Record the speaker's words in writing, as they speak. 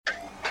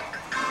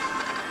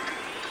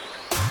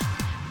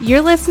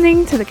You're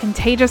listening to the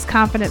Contagious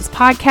Confidence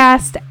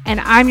Podcast, and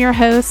I'm your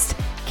host,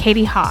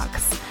 Katie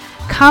Hawks.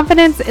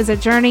 Confidence is a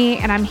journey,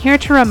 and I'm here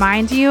to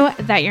remind you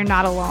that you're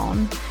not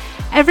alone.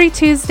 Every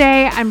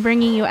Tuesday, I'm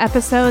bringing you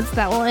episodes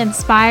that will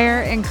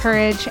inspire,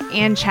 encourage,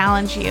 and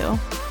challenge you.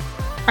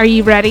 Are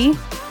you ready?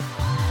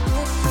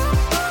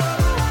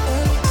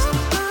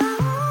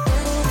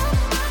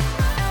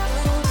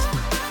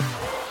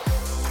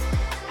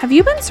 Have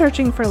you been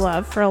searching for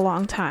love for a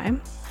long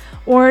time?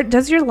 Or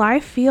does your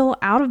life feel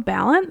out of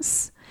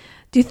balance?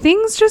 Do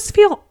things just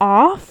feel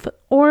off?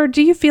 Or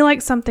do you feel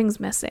like something's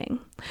missing?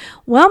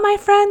 Well, my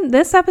friend,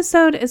 this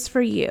episode is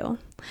for you.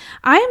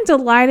 I am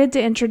delighted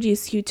to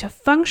introduce you to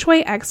Feng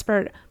Shui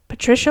expert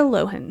Patricia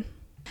Lohan.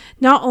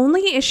 Not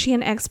only is she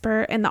an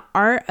expert in the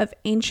art of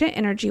ancient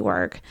energy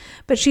work,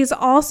 but she's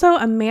also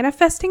a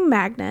manifesting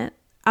magnet,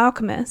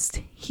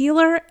 alchemist,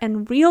 healer,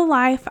 and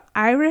real-life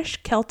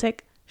Irish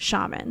Celtic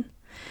shaman.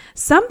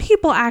 Some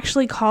people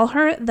actually call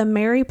her the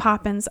Mary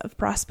Poppins of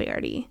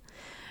prosperity.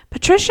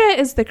 Patricia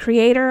is the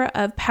creator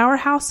of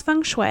Powerhouse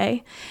Feng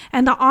Shui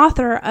and the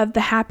author of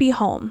The Happy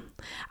Home,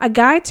 a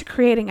guide to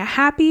creating a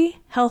happy,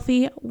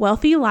 healthy,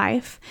 wealthy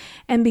life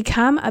and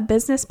become a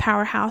business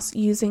powerhouse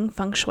using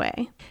Feng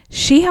Shui.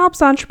 She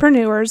helps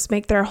entrepreneurs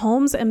make their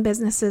homes and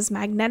businesses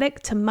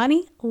magnetic to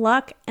money,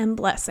 luck, and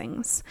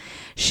blessings.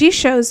 She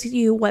shows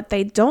you what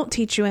they don't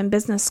teach you in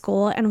business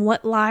school and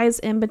what lies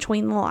in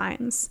between the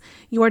lines,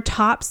 your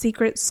top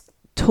secret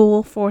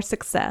tool for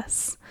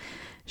success.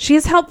 She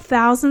has helped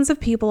thousands of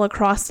people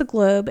across the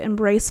globe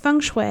embrace Feng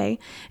Shui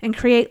and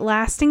create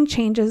lasting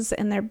changes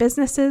in their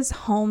businesses,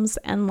 homes,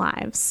 and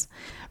lives.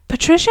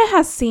 Patricia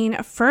has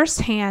seen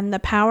firsthand the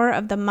power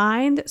of the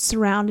mind,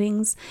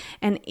 surroundings,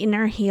 and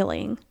inner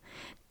healing,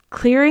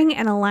 clearing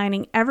and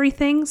aligning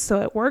everything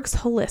so it works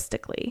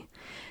holistically.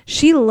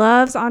 She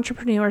loves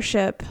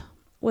entrepreneurship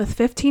with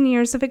 15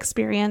 years of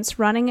experience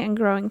running and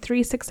growing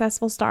 3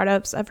 successful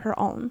startups of her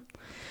own.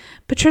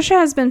 Patricia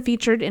has been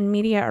featured in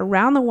media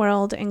around the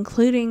world,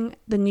 including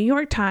the New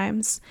York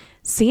Times,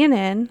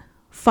 CNN,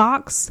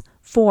 Fox,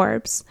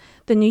 Forbes,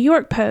 the New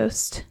York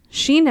Post,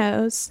 She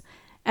Knows,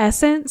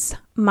 Essence,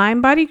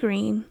 Mind Body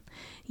Green,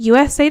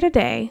 USA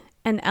Today,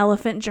 and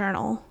Elephant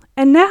Journal,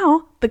 and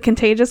now the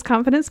Contagious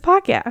Confidence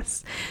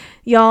Podcast.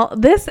 Y'all,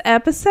 this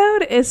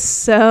episode is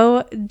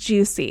so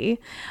juicy.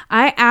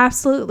 I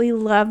absolutely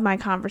love my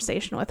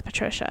conversation with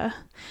Patricia.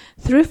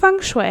 Through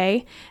Feng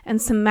Shui and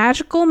some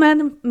magical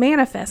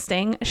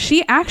manifesting,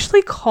 she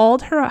actually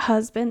called her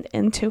husband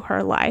into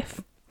her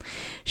life.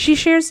 She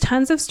shares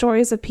tons of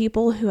stories of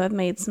people who have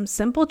made some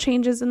simple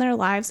changes in their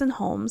lives and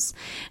homes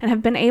and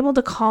have been able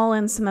to call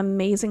in some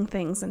amazing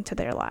things into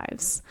their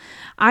lives.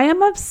 I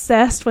am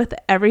obsessed with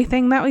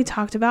everything that we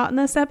talked about in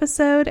this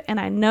episode, and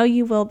I know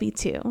you will be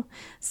too.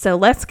 So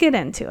let's get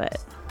into it.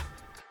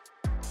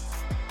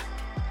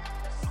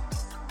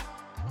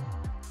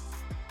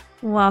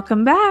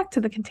 Welcome back to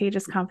the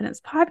Contagious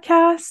Confidence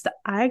Podcast.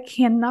 I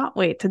cannot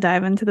wait to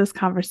dive into this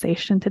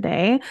conversation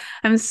today.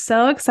 I'm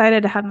so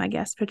excited to have my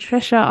guest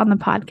Patricia on the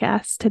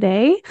podcast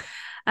today.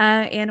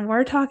 And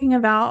we're talking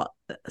about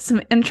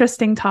some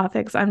interesting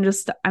topics.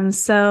 I'm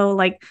so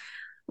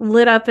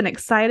lit up and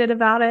excited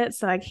about it.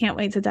 So I can't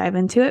wait to dive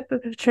into it.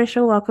 But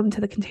Patricia, welcome to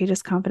the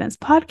Contagious Confidence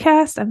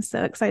Podcast. I'm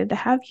so excited to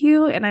have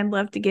you. And I'd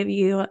love to give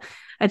you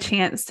a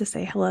chance to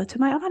say hello to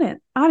my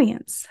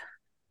audience.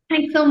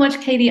 Thanks so much,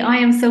 Katie. I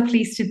am so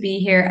pleased to be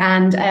here,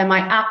 and I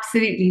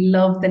absolutely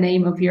love the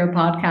name of your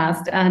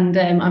podcast, and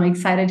I'm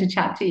excited to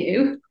chat to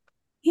you.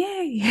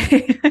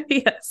 Yay.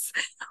 Yes.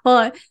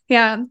 Well,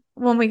 yeah,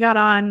 when we got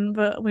on,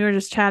 but we were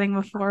just chatting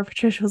before,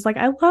 Patricia was like,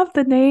 I love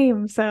the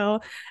name. So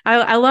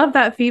I love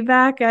that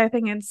feedback. I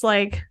think it's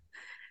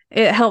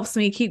it helps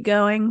me keep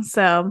going.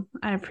 So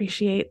I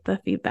appreciate the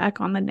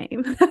feedback on the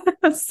name.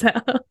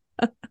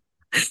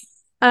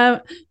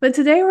 But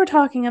today we're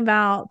talking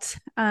about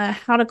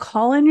how to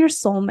call in your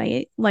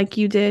soulmate like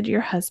you did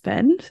your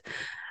husband.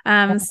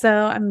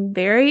 So I'm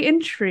very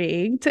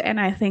intrigued, and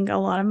I think a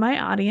lot of my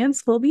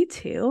audience will be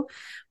too.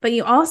 But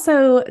you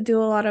also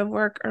do a lot of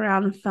work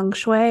around Feng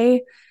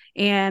Shui,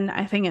 and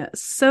I think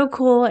it's so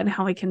cool and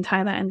how we can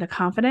tie that into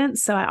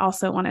confidence. So I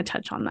also want to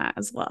touch on that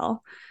as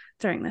well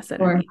during this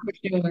interview.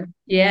 For sure.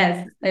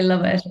 Yes, I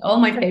love it. All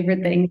my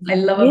favorite things I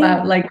love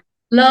about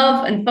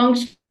love and Feng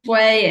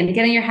Shui and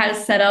getting your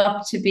house set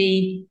up to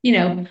be,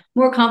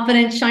 more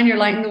confident, shine your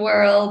light in the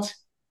world.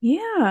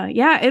 Yeah,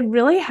 it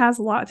really has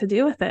a lot to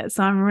do with it.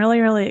 So I'm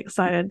really, really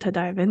excited to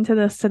dive into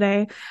this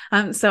today.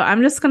 So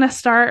I'm just going to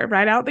start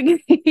right out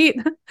the gate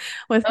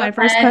with my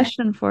first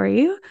question for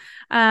you.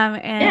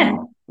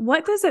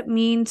 What does it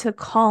mean to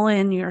call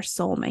in your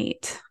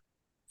soulmate?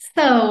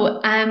 So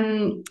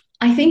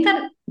I think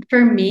that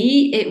for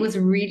me, it was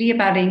really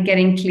about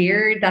getting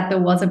clear that there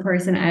was a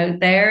person out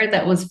there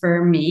that was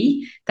for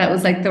me, that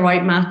was the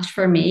right match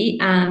for me,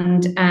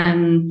 and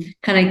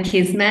kind of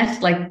kismet,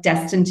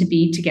 destined to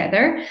be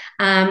together.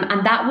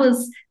 And that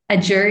was a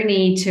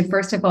journey to,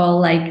 first of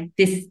all, like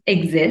this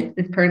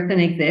person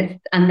exists,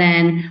 and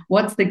then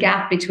what's the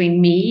gap between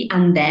me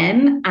and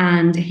them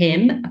and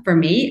him for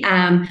me,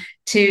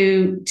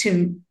 to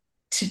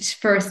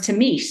first to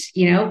meet,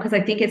 because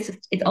I think it's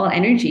all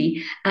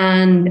energy.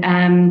 And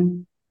I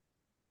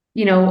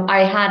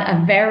had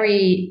a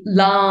very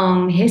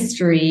long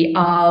history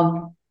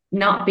of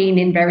not being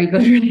in very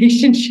good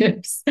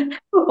relationships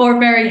or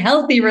very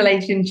healthy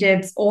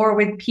relationships, or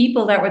with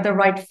people that were the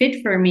right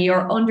fit for me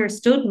or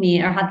understood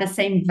me or had the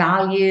same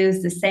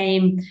values, the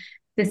same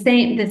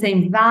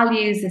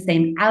values, the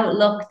same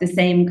outlook, the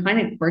same kind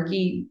of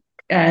quirky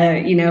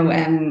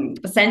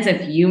sense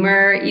of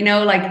humor,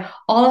 like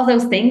all of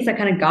those things that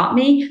kind of got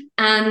me.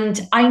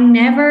 And I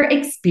never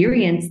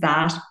experienced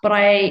that,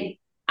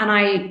 and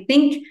I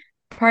think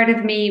part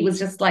of me was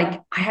just like,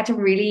 I had to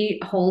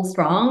really hold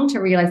strong to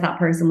realize that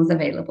person was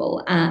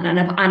available, and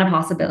a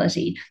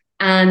possibility,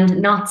 and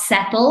not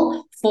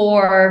settle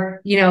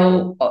for,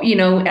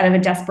 out of a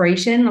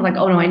desperation of like,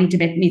 oh no, I need to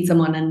meet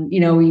someone, and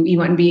you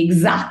might be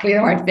exactly the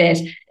right fit.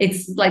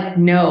 It's like,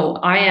 no,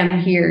 I am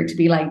here to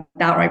be like,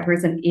 that right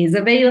person is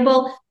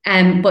available.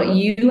 But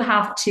you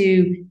have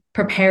to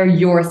prepare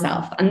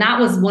yourself. And that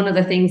was one of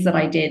the things that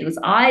I did, was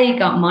I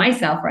got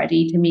myself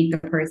ready to meet the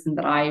person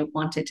that I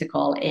wanted to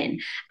call in.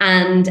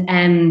 And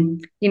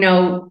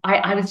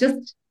I was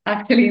just,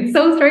 actually, it's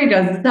so strange.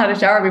 I just had a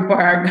shower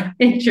before our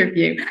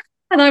interview.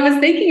 And I was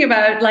thinking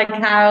about like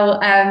how,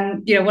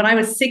 when I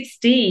was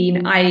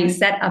 16, I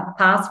set a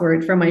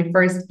password for my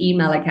first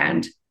email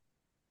account.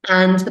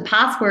 And the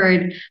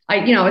password, I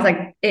was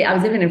like,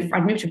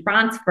 I'd moved to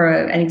France for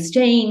an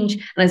exchange,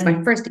 and it was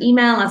my first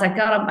email. And I was like,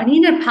 God, I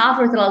need a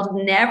password that I'll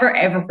never,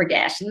 ever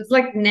forget. And it's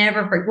like,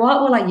 never forget.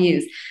 What will I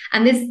use?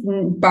 And this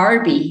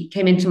Barbie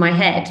came into my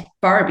head,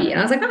 Barbie.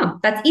 And I was like, oh,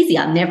 that's easy.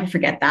 I'll never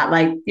forget that.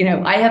 Like,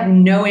 I have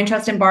no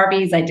interest in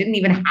Barbies. I didn't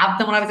even have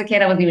them when I was a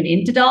kid. I wasn't even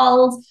into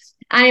dolls.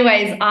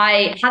 Anyways,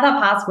 I had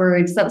that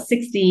password, so that was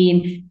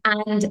 16.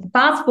 And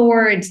fast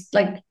forward,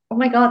 like, oh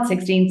my God,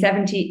 16,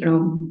 17,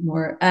 no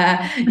more.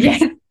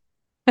 Yeah.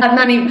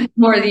 Many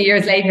more of the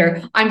years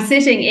later, I'm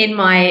sitting in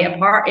my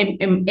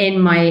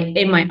in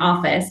my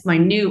office, my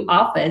new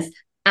office,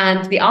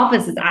 and the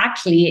office is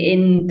actually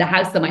in the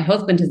house that my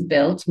husband has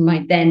built,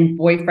 my then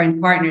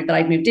boyfriend partner that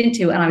I'd moved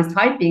into, and I was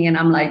typing, and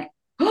I'm like,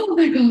 oh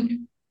my God,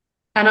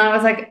 and I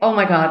was like, oh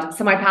my God,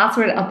 so my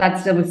password of that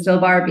still was still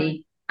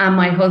Barbie, and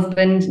my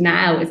husband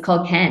now is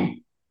called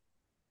Ken.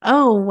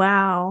 Oh,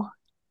 wow.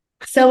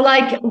 So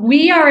like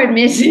we are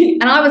admitting,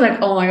 and I was like,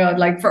 oh my God,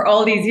 like for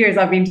all these years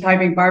I've been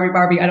typing Barbie,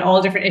 Barbie, and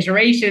all different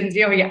iterations,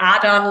 you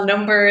add on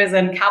numbers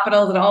and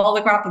capitals and all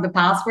the crap of the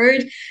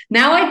password.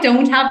 Now I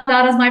don't have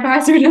that as my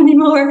password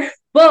anymore.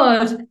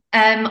 But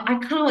I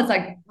kind of was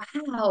like,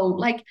 wow,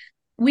 like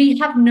we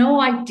have no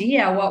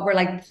idea what we're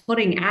like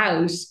putting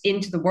out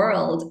into the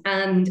world.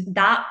 And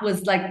that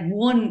was like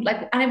one,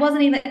 like, and it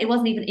wasn't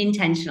even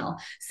intentional.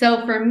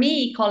 So for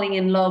me, calling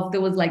in love,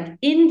 there was like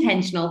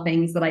intentional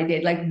things that I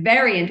did, like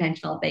very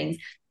intentional things.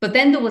 But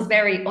then there was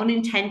very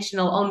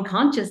unintentional,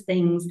 unconscious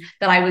things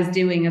that I was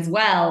doing as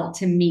well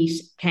to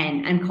meet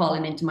Ken and call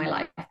him into my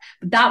life.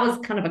 But that was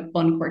kind of a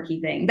fun,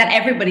 quirky thing that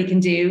everybody can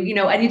do,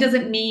 and it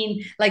doesn't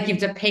mean like you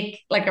have to pick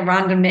like a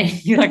random name.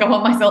 Like I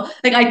want myself,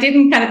 like I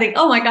didn't kind of think,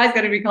 oh, my guy's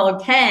going to be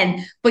called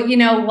Ken. But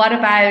what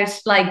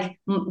about like,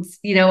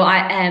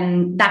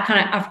 that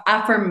kind of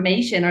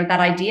affirmation, or that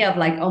idea of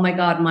like, oh my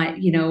God,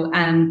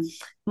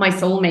 my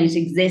soulmate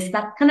exists.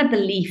 That kind of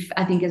belief,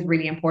 I think, is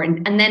really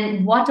important. And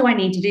then what do I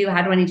need to do?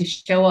 How do I need to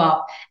show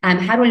up?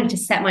 How do I need to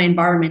set my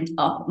environment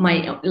up,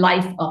 my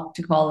life up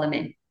to call them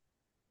in?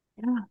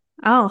 Yeah.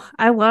 Oh,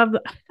 I love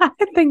I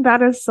think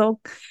that is so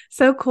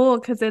cool,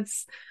 because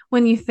it's,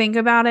 when you think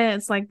about it,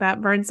 it's like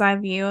that bird's eye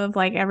view of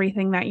like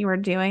everything that you were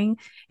doing.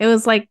 It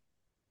was like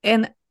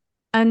an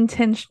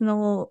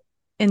intentional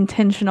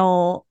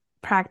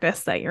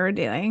practice that you're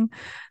doing.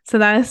 So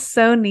that is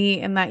so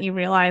neat, and that you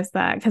realize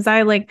that, because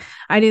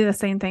I do the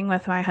same thing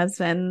with my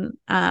husband.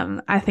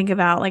 I think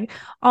about like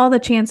all the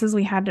chances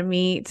we had to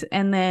meet,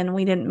 and then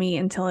we didn't meet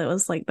until it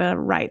was like the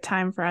right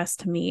time for us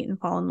to meet and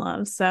fall in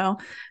love. So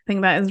I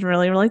think that is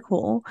really, really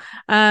cool.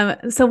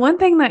 So one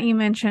thing that you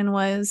mentioned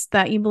was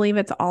that you believe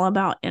it's all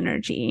about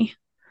energy.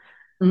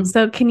 Mm-hmm.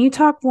 So can you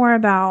talk more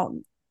about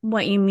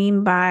what you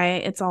mean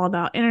by it's all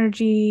about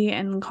energy,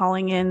 and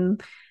calling in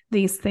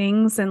these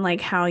things, and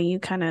like how you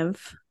kind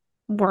of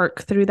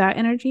work through that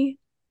energy?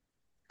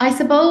 I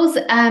suppose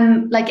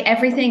like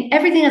everything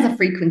has a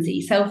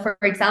frequency. So for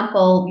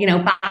example,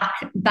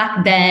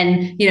 back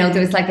then, there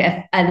was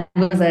like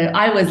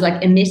I was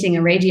like emitting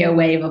a radio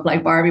wave of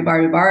like Barbie,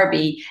 Barbie,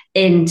 Barbie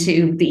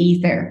into the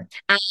ether.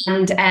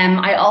 And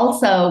I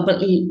also,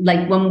 but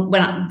like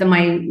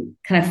my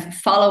kind of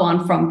follow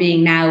on from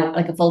being now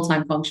like a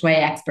full-time feng shui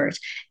expert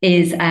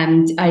is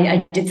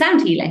I did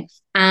sound healing.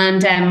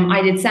 And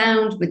I did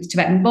sound with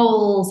Tibetan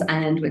bowls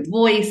and with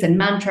voice and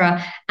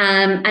mantra,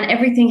 and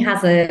everything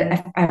has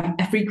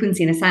a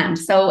frequency and a sound.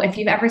 So if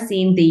you've ever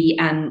seen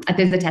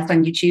there's a test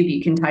on YouTube,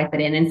 you can type it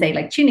in and say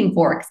like tuning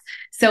forks.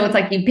 So it's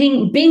like you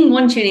bing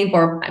one tuning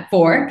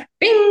fork,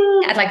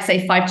 bing at like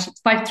say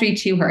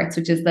 532 hertz,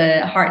 which is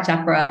the heart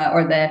chakra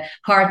or the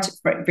heart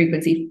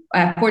frequency,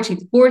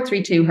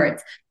 432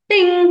 hertz.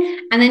 Bing,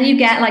 and then you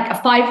get like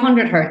a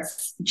 500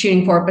 hertz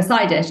tuning fork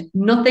beside it.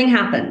 Nothing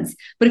happens.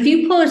 But if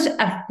you put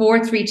a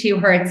 432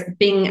 hertz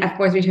bing, a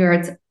 432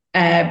 hertz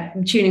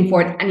tuning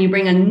fork, and you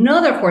bring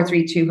another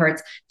 432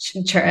 hertz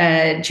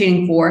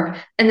tuning fork,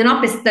 and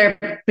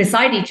they're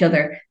beside each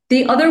other,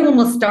 the other one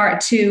will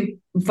start to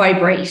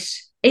vibrate.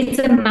 It's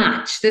a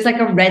match. There's like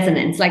a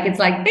resonance. Like it's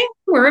like, bing,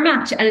 we're a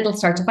match, and it'll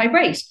start to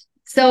vibrate.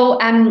 So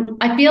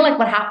I feel like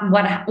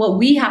what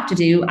we have to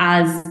do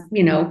as,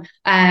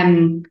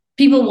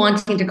 people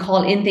wanting to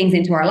call in things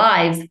into our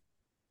lives,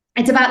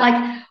 it's about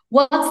like,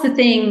 what's the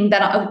thing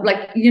that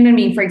like, you know what I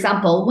mean? For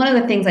example, one of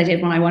the things I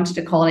did when I wanted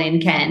to call in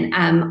Ken,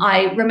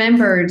 I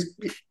remembered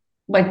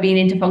like being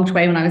into feng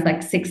shui when I was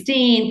like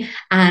 16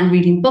 and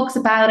reading books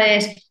about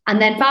it.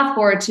 And then fast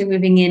forward to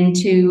moving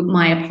into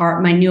my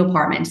new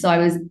apartment. So I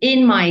was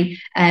in my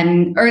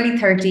early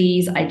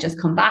 30s. I just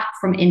come back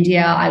from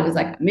India. I was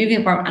like moving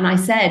apartment. And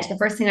the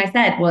first thing I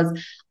said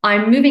was,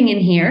 I'm moving in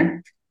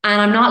here and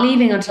I'm not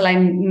leaving until I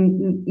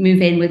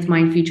move in with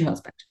my future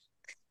husband.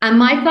 And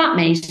my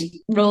flatmate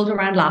rolled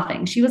around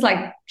laughing. She was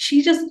like,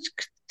 she just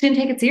didn't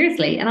take it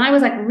seriously. And I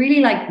was like, really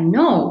like,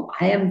 no,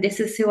 this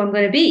is who I'm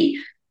going to be.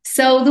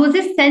 So there was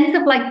this sense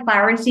of like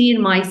clarity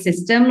in my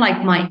system,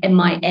 like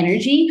my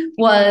energy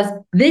was,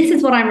 this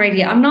is what I'm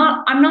ready. I'm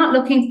not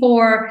looking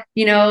for,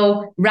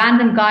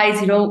 random guys,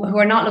 who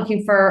are not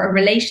looking for a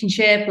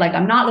relationship. Like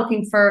I'm not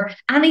looking for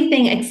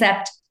anything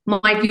except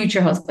my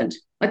future husband.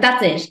 Like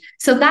that's it.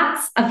 So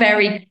that's a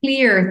very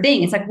clear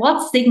thing. It's like,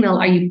 what signal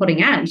are you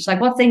putting out?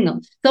 Like what signal?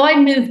 So I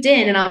moved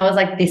in and I was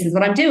like, this is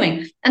what I'm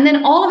doing. And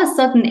then all of a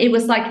sudden it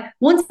was like,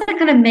 once I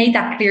kind of made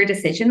that clear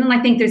decision, and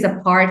I think there's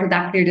a part with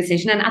that clear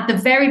decision. And at the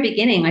very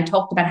beginning, I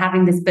talked about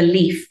having this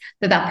belief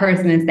that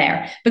person is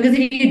there. Because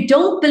if you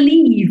don't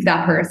believe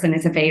that person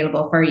is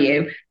available for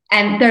you,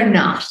 and they're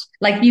not,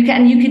 like you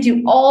could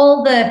do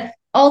all the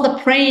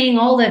praying,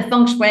 all the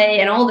feng shui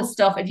and all the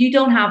stuff. If you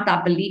don't have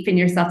that belief in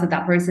yourself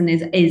that person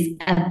is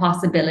a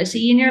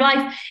possibility in your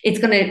life, you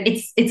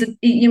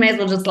may as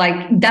well just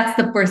like, that's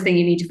the first thing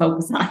you need to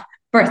focus on.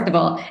 First of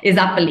all, is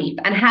that belief.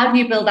 And how do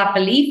you build that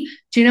belief?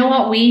 Do you know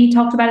what we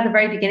talked about at the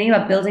very beginning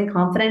about building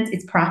confidence?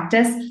 It's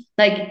practice.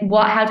 Like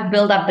how to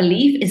build that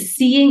belief is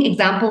seeing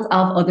examples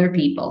of other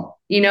people.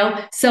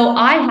 So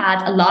I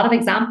had a lot of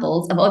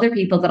examples of other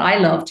people that I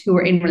loved who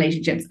were in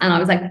relationships. And I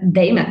was like,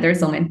 they met their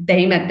soulmate,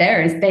 they met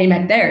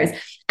theirs.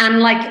 And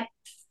like,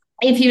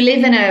 if you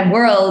live in a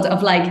world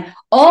of like,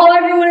 oh,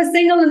 everyone is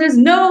single and there's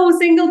no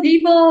single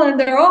people and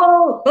they're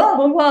all blah,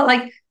 blah, blah,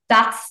 like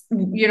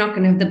you're not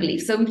going to have the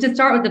belief. So we have to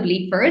start with the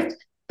belief first.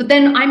 But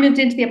then I moved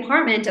into the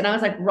apartment and I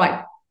was like,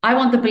 right, I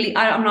want the belief.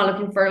 I'm not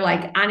looking for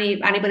like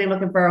anybody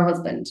looking for a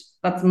husband.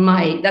 That's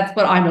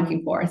what I'm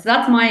looking for. So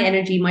that's my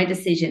energy, my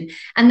decision.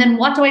 And then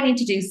what do I need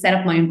to do? Set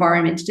up my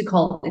environment to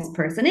call this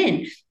person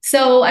in.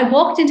 So I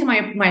walked into my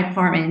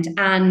apartment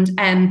and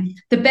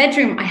the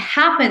bedroom, I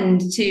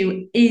happened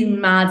to, in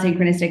mad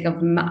synchronistic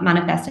of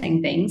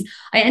manifesting things,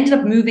 I ended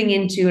up moving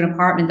into an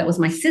apartment that was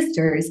my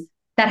sister's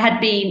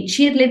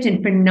she had lived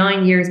in for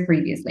 9 years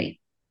previously.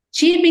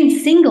 She had been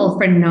single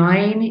for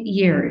 9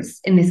 years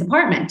in this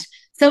apartment.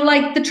 So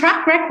like the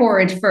track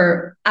record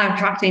for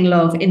attracting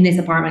love in this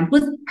apartment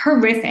was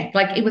horrific.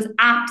 Like it was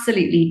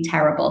absolutely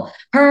terrible.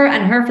 Her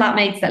and her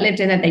flatmates that lived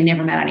in it, they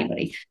never met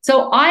anybody.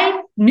 So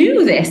I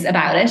knew this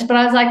about it, but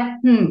I was like,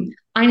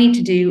 I need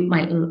to do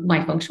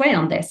my feng shui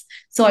on this.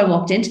 So I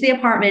walked into the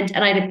apartment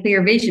and I had a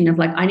clear vision of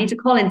like, I need to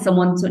call in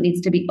someone. So it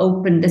needs to be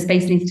open. The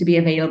space needs to be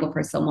available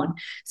for someone.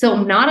 So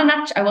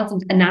I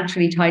wasn't a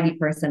naturally tidy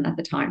person at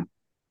the time.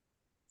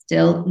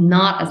 Still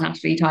not as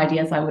naturally tidy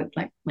as I would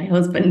like my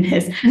husband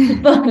is.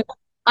 But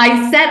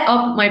I set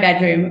up my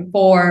bedroom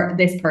for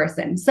this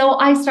person. So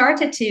I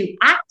started to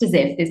act as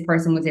if this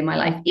person was in my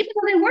life, even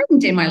though they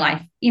weren't in my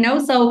life,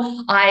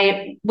 So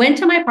I went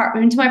to my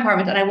apartment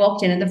and I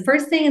walked in, and the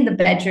first thing in the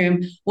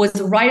bedroom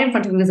was right in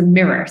front of me was a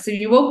mirror. So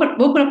you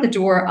open up the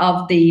door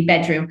of the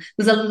bedroom.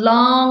 There's a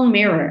long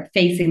mirror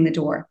facing the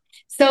door.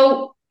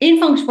 So in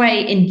feng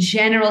shui, in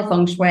general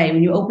feng shui,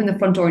 when you open the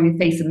front door and you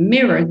face a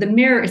mirror, the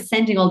mirror is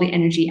sending all the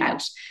energy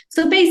out.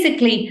 So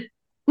basically,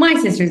 my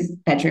sister's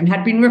bedroom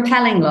had been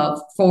repelling love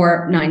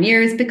for 9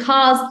 years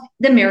because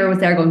the mirror was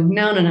there going,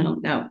 no,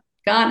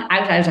 gone,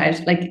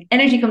 out. Like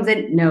energy comes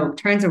in, no,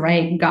 turns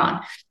away,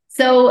 gone.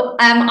 So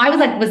I was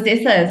like, was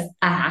this a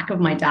hack of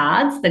my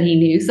dad's that he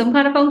knew some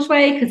kind of feng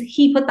shui? Because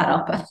he put that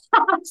up.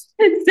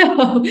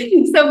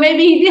 so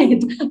maybe he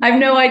did. I have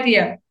no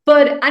idea.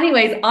 But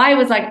anyways, I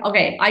was like,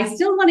 okay, I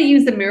still want to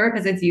use the mirror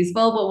because it's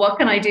useful, but what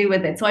can I do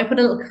with it? So I put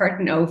a little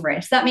curtain over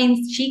it. So that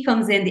means she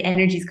comes in, the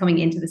energy is coming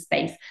into the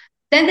space.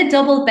 Then the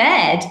double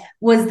bed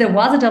was there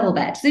was a double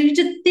bed. So you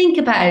just think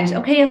about,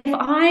 okay, if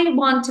I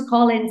want to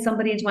call in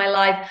somebody into my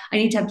life, I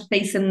need to have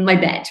space in my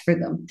bed for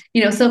them.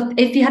 So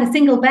if you had a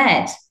single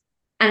bed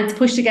and it's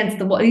pushed against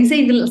the wall, you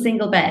say the little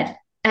single bed,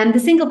 and the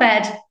single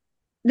bed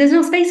there's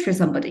no space for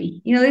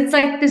somebody. It's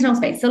like there's no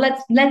space. So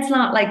let's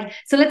not like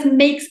so let's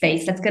make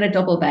space. Let's get a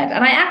double bed.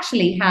 And I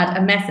actually had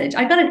a message.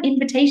 I got an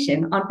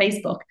invitation on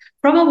Facebook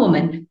from a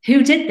woman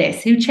who did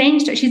this, who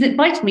changed her. She's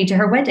invited me to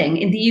her wedding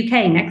in the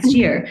UK next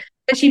year.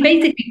 But she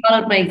basically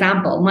followed my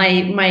example,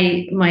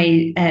 my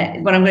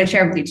what I'm going to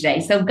share with you today.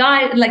 So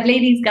guys, like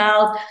ladies,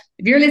 gals,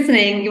 if you're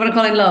listening, you want to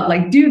call in love,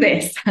 like do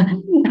this.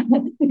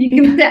 I'm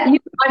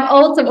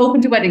also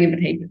open to wedding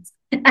invitations.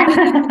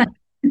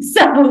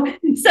 So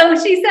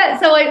she said,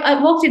 so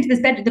I walked into this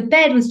bed. The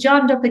bed was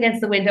jammed up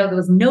against the window. There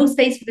was no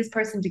space for this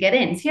person to get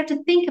in. So you have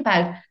to think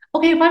about,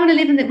 okay, if I'm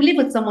going to live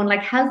with someone,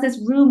 like, how's this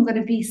room going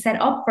to be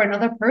set up for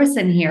another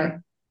person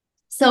here?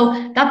 So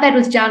that bed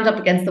was jammed up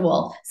against the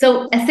wall.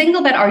 So a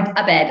single bed or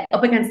a bed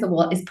up against the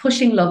wall is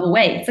pushing love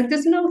away. It's like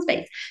there's no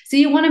space. So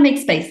you want to make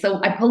space.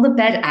 So I pulled the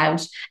bed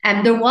out,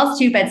 and there was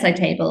two bedside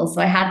tables.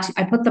 So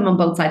I put them on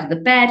both sides of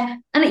the bed.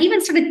 And I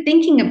even started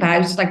thinking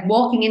about like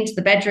walking into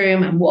the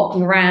bedroom and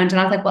walking around. And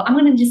I was like, well, I'm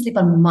going to just sleep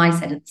on my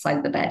side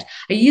of the bed.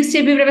 I used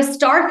to be a bit of a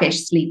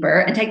starfish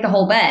sleeper and take the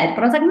whole bed,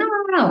 but I was like,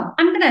 no.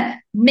 I'm going to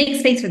make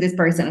space for this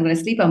person. I'm going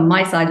to sleep on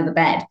my side of the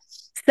bed.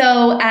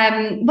 So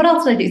what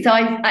else did I do? So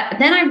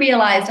then I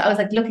realized I was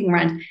like looking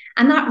around,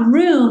 and that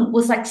room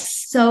was like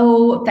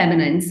so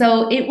feminine.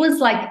 So it was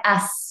like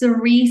a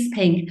cerise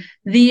pink.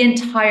 The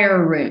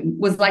entire room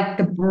was like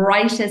the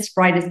brightest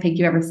pink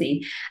you've ever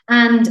seen.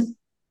 And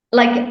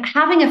like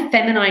having a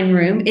feminine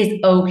room is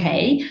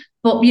okay.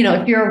 But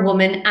if you're a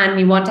woman and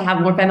you want to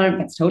have more feminine,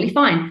 that's totally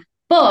fine.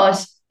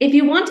 But if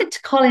you want it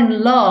to call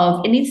in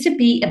love, it needs to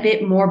be a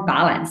bit more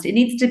balanced. It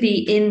needs to be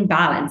in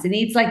balance. It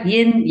needs like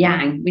yin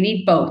yang. We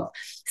need both.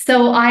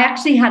 So I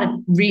actually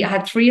had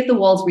three of the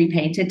walls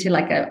repainted to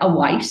like a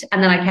white,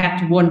 and then I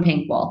kept one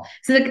pink wall.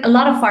 So like a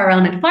lot of fire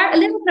element. A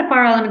little bit of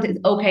fire element is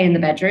okay in the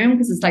bedroom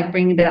because it's like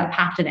bringing that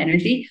passion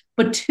energy,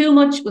 but too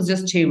much was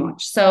just too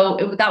much.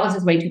 So that was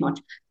just way too much.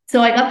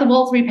 So I got the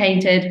walls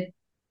repainted.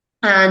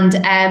 And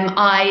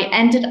I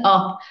ended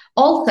up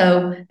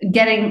also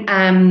getting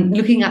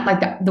looking at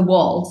like the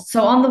walls.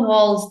 So on the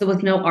walls there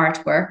was no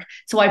artwork.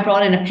 So I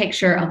brought in a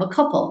picture of a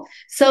couple.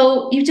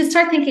 So you just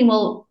start thinking,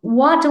 well,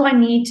 what do I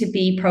need to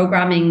be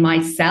programming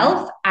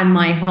myself and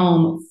my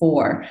home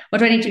for? What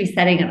do I need to be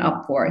setting it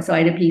up for? So I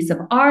had a piece of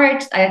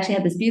art. I actually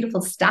had this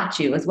beautiful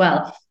statue as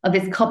well of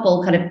this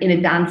couple kind of in a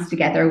dance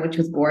together, which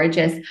was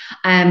gorgeous.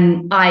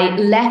 I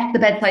left the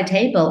bedside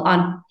table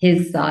on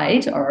his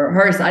side or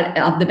her side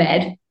of the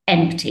bed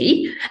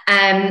empty.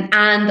 And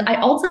I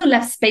also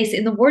left space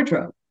in the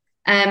wardrobe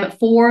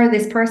for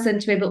this person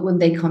to be able, when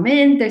they come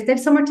in, they have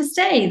somewhere to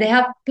stay. They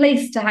have a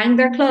place to hang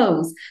their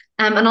clothes.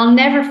 And I'll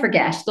never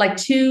forget like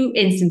two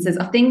instances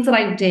of things that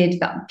I did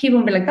that people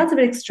will be like, that's a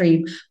bit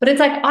extreme. But it's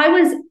like I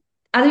was,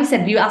 as you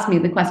said, you asked me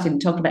the question,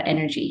 talked about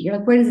energy. You're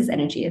like, where does this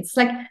energy? It's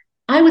like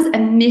I was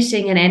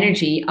emitting an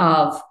energy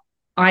of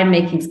I'm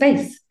making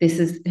space. This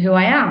is who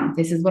I am.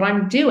 This is what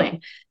I'm doing.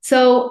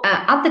 So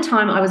at the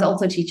time, I was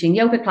also teaching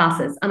yoga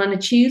classes. And on a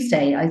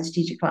Tuesday, I used to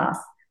teach a class,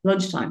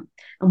 lunchtime.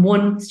 And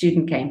one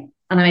student came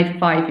and I made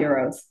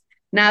 €5.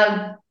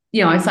 Now,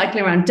 I was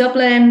cycling around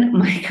Dublin.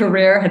 My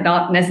career had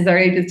not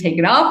necessarily just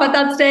taken off at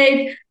that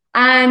stage.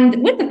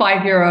 And with the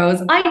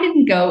 €5, I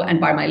didn't go and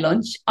buy my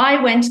lunch.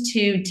 I went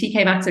to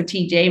TK Maxx or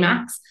TJ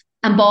Maxx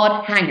and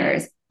bought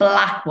hangers,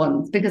 black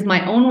ones, because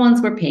my own ones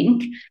were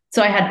pink.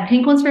 So I had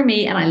pink ones for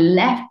me, and I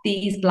left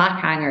these black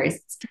hangers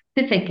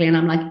specifically, and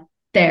I'm like,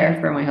 there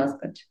for my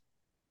husband.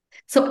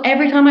 So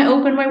every time I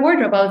opened my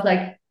wardrobe, I was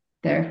like,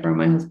 there for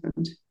my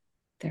husband.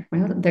 There for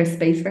my husband. There's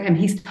space for him.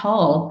 He's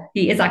tall.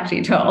 He is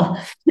actually tall.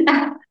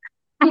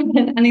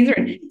 And he's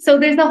so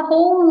there's a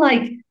whole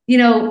like,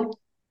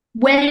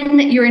 when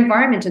your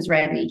environment is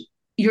ready,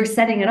 you're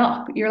setting it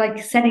up. You're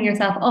like setting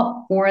yourself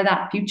up for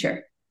that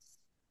future.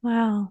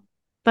 Wow.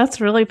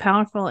 That's really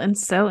powerful and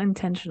so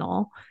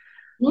intentional.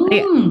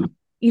 Mm.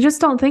 You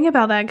just don't think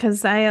about that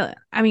because I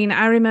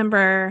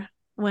remember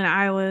when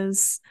I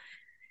was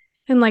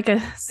in like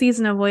a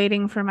season of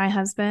waiting for my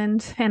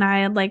husband, and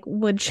I like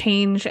would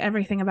change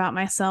everything about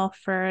myself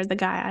for the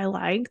guy I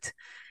liked,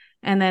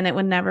 and then it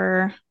would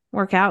never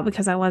work out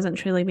because I wasn't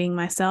truly being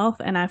myself.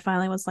 And I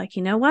finally was like,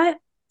 you know what?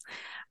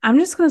 I'm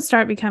just going to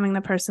start becoming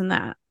the person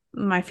that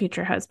my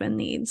future husband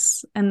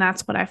needs. And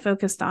that's what I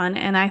focused on.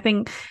 And I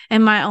think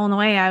in my own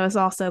way, I was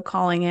also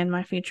calling in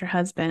my future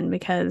husband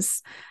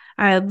because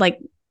I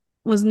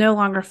was no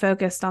longer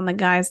focused on the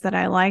guys that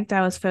I liked.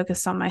 I was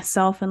focused on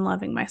myself and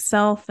loving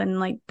myself and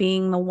like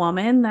being the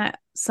woman that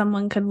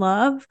someone could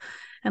love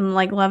and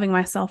like loving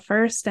myself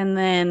first. And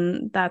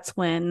then that's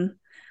when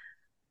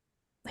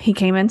he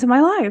came into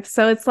my life.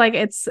 So it's like,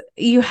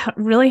 you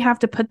really have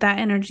to put that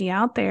energy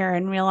out there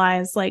and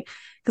realize like,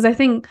 because I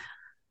think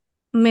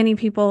many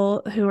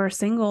people who are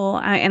single,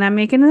 and I'm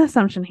making an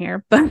assumption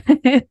here, but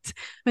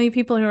many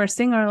people who are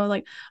single are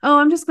like, oh,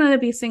 I'm just going to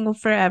be single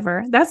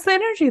forever. That's the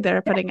energy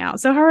they're putting out.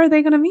 So how are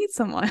they going to meet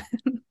someone?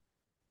 No,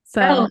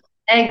 So,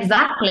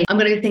 exactly. I'm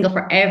going to be single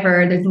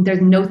forever.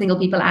 There's no single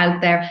people out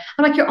there.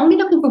 I'm like, you're only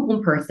looking for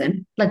one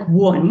person, like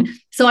one.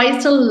 So I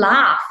used to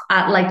laugh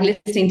at like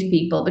listening to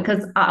people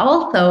because I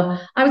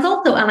was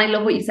also, and I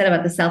love what you said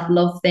about the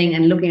self-love thing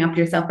and looking after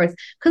yourself first,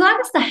 because I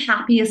was the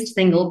happiest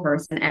single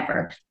person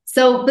ever.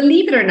 So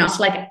believe it or not,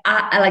 like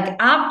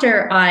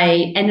after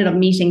I ended up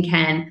meeting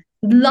Ken,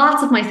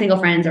 lots of my single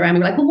friends around me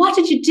were like, well, what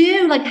did you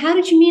do? Like, how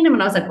did you meet him?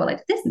 And I was like, well, I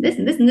did this and this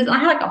and this and this. And I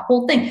had like a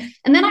whole thing.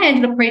 And then I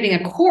ended up creating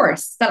a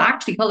course that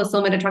actually called the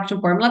Soulmate Attraction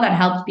Formula that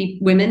helps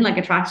women like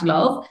attract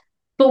love.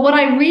 But what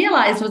I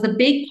realized was a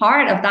big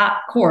part of that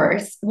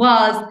course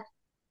was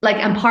like,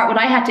 and part what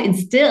I had to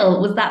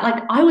instill was that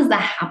like I was the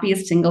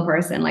happiest single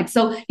person. Like,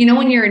 so you know,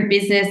 when you're in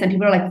business and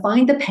people are like,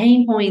 find the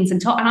pain points and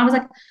talk, and I was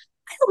like,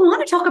 I don't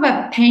want to talk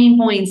about pain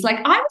points. Like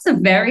I was a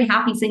very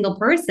happy single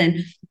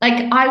person.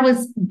 Like I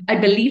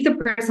believe the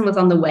person was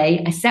on the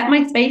way. I set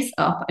my space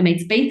up. I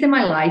made space in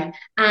my life.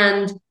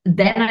 And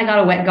then I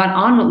got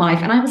on with life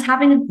and I was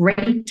having a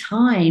great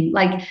time.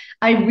 Like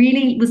I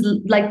really was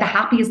like the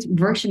happiest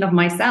version of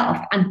myself.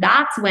 And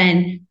that's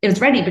when it was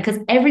ready because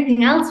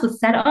everything else was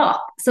set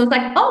up. So it's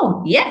like,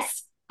 oh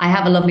yes, I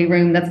have a lovely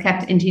room that's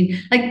kept into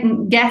like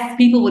guests,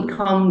 people would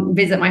come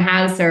visit my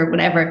house or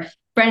whatever.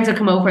 Friends would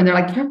come over and they're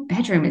like, your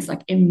bedroom is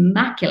like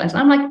immaculate. And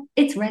I'm like,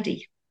 it's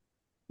ready.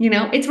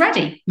 It's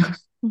ready.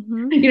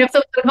 mm-hmm.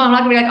 So I'm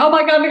not gonna be like, oh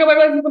my God, look at my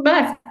life is a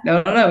mess.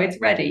 No, it's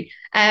ready.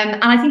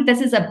 And I think this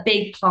is a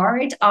big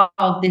part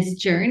of this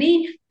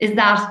journey is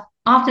that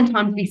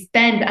oftentimes we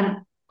spend and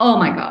oh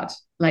my God,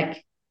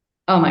 like,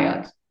 oh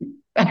my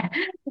God.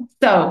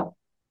 So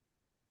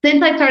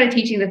since I started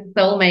teaching the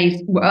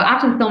soulmate,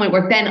 after the soulmate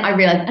work, then I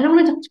realized I don't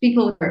want to talk to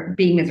people who are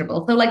being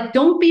miserable. So, like,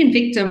 don't be in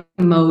victim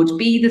mode,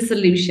 be the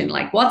solution.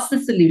 Like, what's the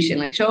solution?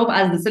 Like, show up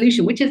as the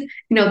solution, which is,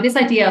 this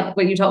idea of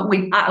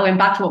when I went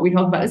back to what we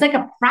talked about. It's like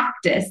a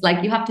practice.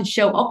 Like, you have to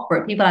show up for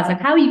it. People ask, like,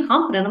 how are you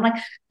confident? I'm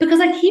like, because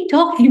I keep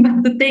talking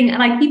about the thing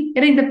and I keep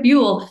getting the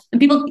fuel.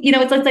 And people,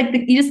 it's like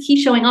you just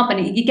keep showing up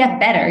and you get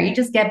better. You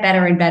just get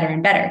better and better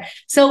and better.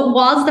 So,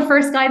 was the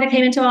first guy that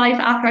came into my life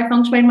after I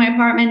feng shuied my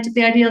apartment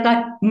the ideal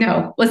guy?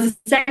 No. Was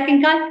the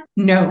second guy?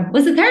 No.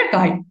 Was the third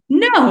guy?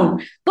 No.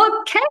 But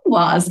Ken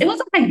was. It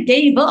wasn't like I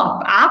gave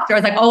up after. I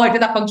was like, oh, I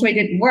did that feng shui, it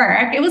didn't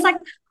work. It was like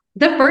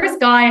the first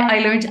guy, I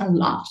learned a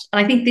lot.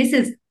 And I think this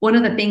is one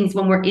of the things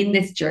when we're in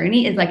this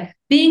journey is like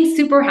being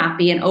super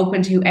happy and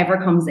open to whoever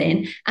comes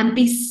in and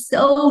be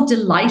so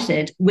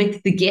delighted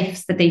with the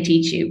gifts that they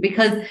teach you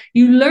because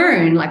you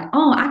learn like,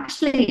 oh,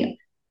 actually,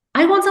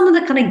 I want someone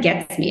that kind of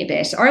gets me a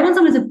bit, or I want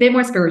someone who's a bit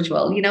more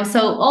spiritual, So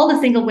all the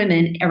single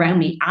women around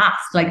me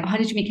asked, like, how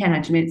did you meet Ken? How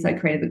did you meet? So I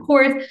created the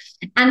course.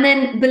 And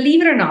then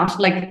believe it or not,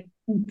 like,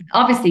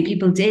 obviously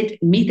people did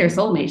meet their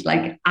soulmate,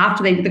 like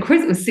after they did the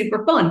course, it was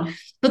super fun.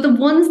 But the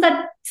ones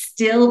that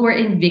still were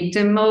in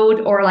victim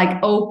mode or like,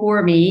 oh,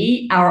 poor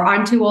me, or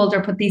I'm too old,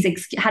 or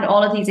had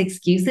all of these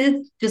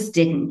excuses, just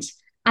didn't.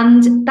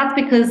 And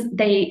that's because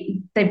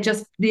they've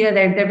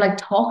like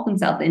talked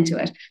themselves into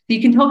it. So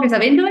you can talk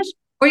yourself into it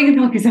or you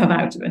can talk yourself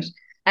out of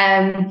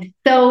it.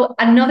 So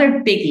another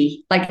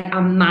biggie, like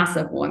a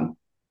massive one.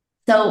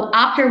 So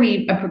after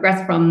we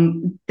progressed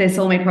from the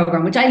Soulmate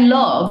program, which I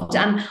loved,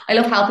 and I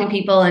love helping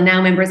people, and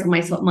now members of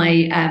my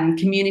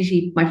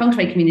community, my feng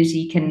shui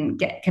community, can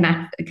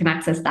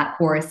access that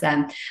course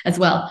as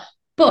well.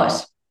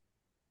 But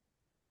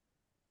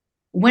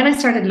when I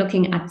started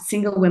looking at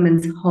single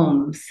women's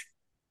homes,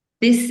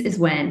 this is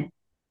when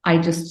I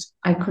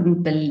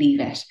couldn't believe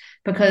it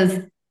because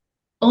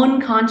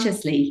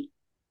unconsciously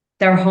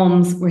their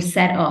homes were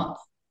set up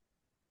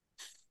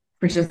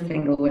for just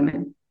single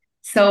women.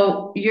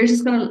 So you're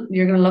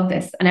gonna love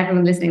this, and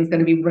everyone listening is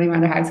going to be running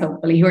around their house.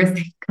 Hopefully, who are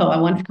single. I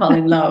want to fall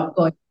in love.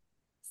 But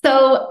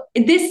so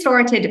this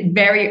started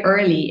very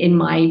early in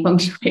my feng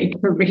shui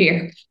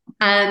career,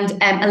 and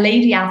a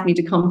lady asked me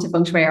to come to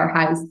feng shui our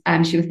house,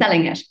 and she was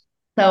selling it.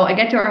 So I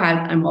get to her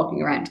house, I'm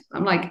walking around.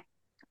 I'm like,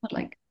 what,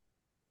 like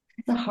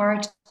there's a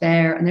heart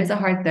there, and there's a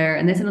heart there,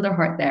 and there's another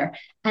heart there.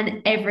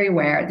 And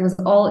everywhere there was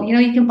all,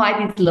 you can buy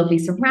these lovely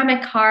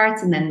ceramic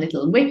hearts and then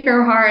little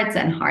wicker hearts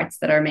and hearts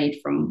that are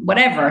made from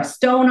whatever,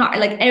 stone heart,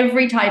 like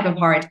every type of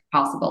heart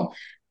possible.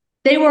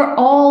 They were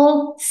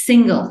all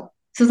single.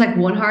 So it's like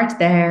one heart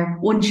there,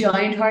 one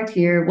giant heart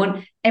here,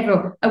 one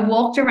everywhere. I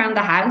walked around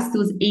the house, there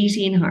was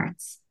 18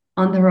 hearts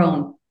on their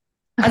own.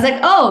 I was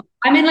like, oh,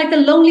 I'm in like the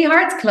Lonely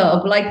Hearts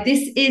Club. Like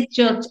this is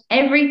just,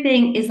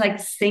 everything is like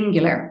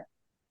singular.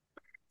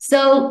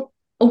 So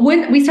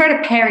when we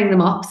started pairing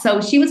them up, so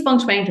she was feng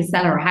shuiing to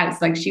sell her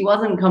house. Like she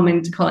wasn't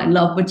coming to call it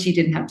love, but she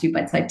didn't have two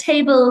bedside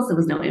tables. There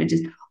was no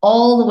images.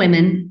 All the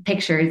women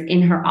pictures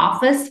in her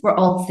office were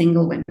all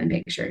single women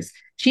pictures.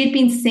 She had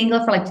been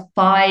single for like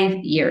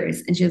 5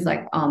 years. And she was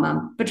like, oh,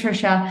 man,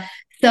 Patricia.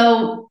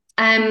 So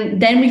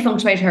Then we feng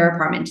shuied her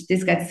apartment.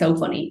 This gets so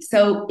funny.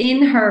 So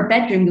in her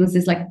bedroom, there was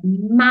this like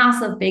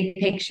massive big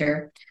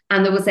picture,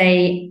 and there was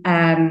a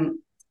kind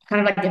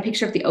of like a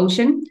picture of the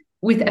ocean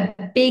with a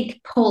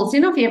big pole. So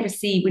you know if you ever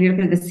see when you're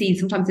looking at the sea,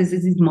 sometimes there's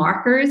these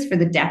markers for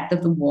the depth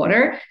of the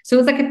water. So it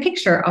was like a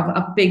picture of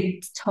a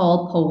big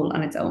tall pole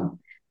on its own.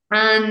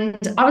 And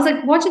I was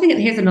like, what do you think?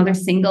 Here's another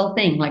single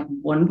thing, like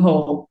one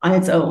pole on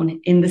its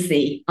own in the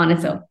sea on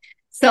its own.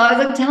 So I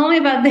was like, tell me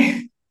about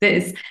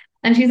this.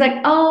 And she's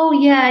like, oh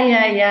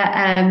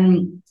yeah.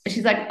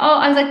 She's like, oh,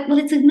 I was like, well,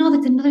 it's like, no,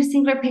 it's another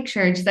singular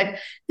picture. And she's like,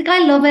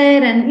 I love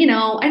it. And you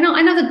know, I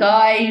know the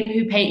guy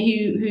who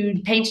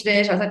painted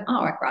it. I was like,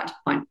 oh, right, grand,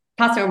 fine.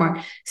 Pass her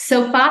more.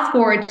 So fast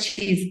forward,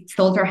 she's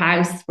sold her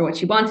house for what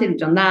she wanted. We've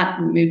done that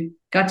and moved,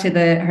 got to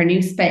her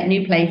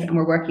new place, and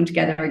we're working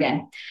together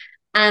again.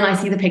 And I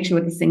see the picture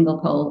with the single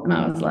pole, and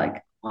I was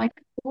like, oh, I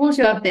told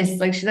you of this.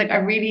 Like, she's like, I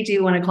really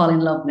do want to call in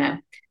love now.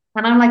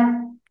 And I'm like,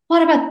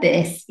 what about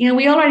this? You know,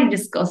 we already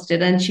discussed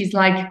it. And she's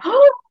like,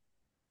 oh,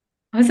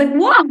 I was like,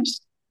 what?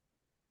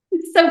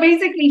 So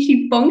basically,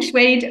 she feng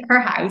shuied her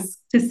house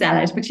to sell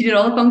it, but she did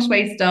all the feng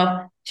shui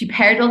stuff. She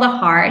paired all the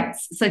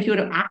hearts. So she would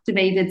have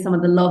activated some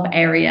of the love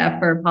area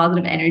for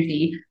positive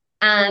energy.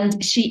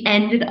 And she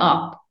ended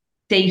up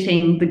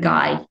dating the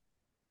guy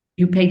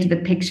who painted the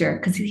picture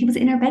because he was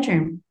in her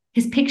bedroom.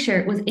 His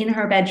picture was in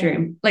her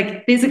bedroom,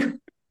 like physical.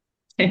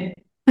 I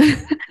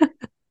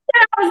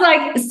was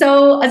like,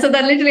 so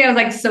then literally I was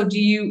like, so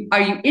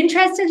are you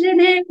interested in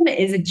him?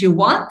 Is it, do you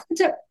want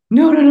to?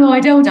 No, I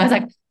don't. I was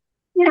like,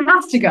 it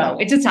has to go.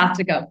 It just has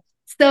to go.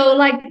 So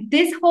like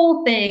this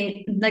whole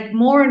thing, like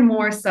more and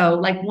more so,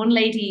 like one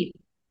lady,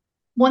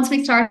 once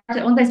I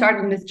started on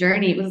this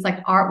journey, it was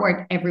like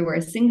artwork everywhere.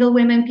 Single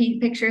women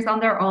pictures on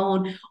their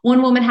own.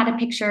 One woman had a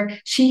picture.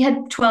 She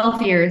had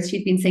 12 years.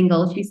 She'd been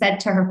single. She said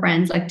to her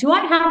friends, like, do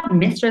I have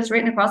mistress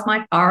written across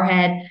my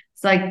forehead?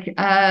 It's like,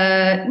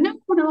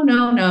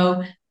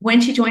 no.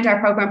 When she joined our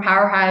program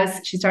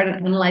Powerhouse, she started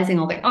analyzing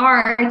all the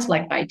art,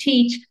 like I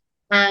teach,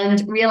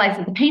 and realized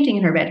that the painting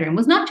in her bedroom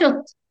was not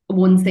just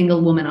one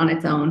single woman on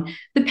its own.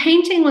 The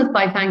painting was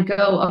by Van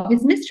Gogh of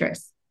his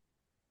mistress.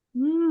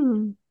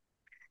 Mm.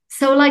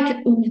 So like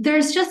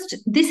there's just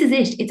this is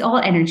it. It's all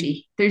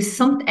energy. Every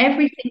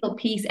single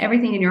piece,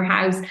 everything in your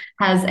house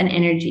has an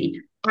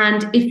energy.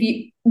 And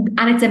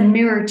it's a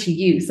mirror to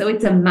you. So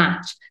it's a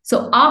match.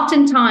 So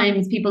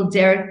oftentimes people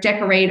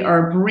decorate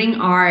or bring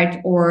art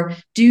or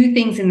do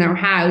things in their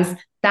house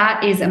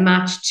that is a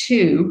match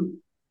to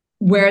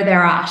where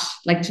they're at,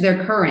 like to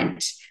their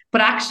current. But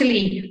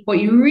actually, what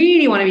you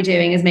really want to be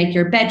doing is make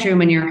your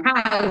bedroom and your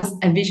house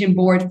a vision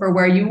board for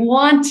where you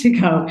want to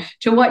go,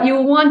 to what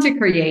you want to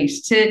create,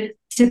 to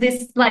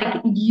this,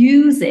 like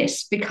use it,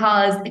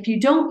 because if you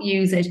don't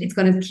use it, it's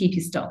going to keep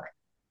you stuck.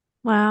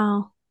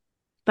 Wow.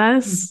 That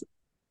is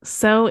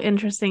so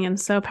interesting and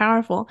so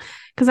powerful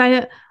because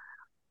I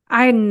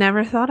had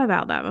never thought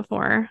about that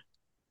before.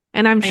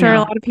 And I'm I sure a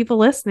know. lot of people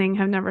listening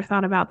have never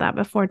thought about that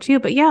before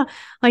too. But yeah,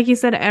 like you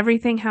said,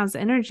 everything has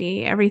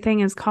energy. Everything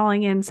is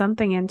calling in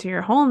something into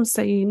your home.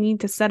 So you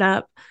need to set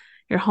up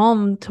your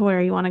home to where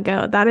you want to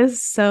go. That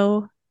is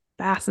so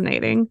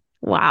fascinating.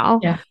 Wow.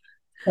 Yeah.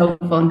 So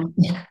fun.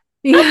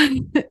 Yeah.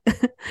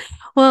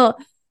 Well,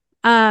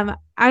 I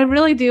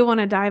really do want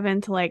to dive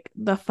into like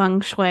the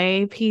feng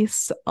shui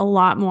piece a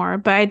lot more,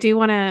 but I do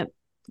want to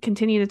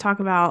continue to talk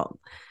about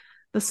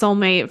the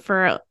soulmate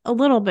for a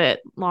little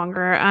bit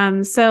longer.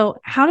 So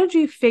how did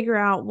you figure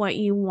out what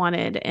you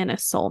wanted in a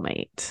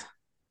soulmate?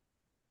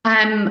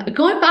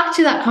 Going back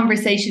to that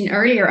conversation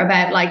earlier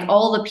about like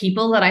all the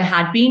people that I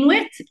had been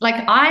with,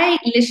 like I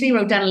literally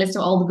wrote down a list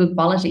of all the good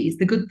qualities,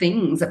 the good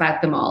things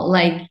about them all.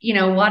 Like, you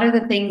know, what are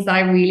the things that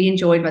I really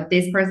enjoyed about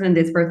this person and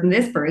this person,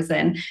 this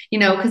person, you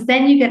know, because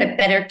then you get a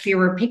better,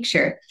 clearer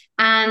picture.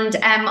 And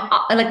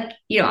like,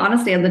 you know,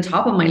 honestly, on the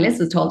top of my list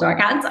was tall, dark,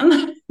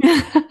 handsome.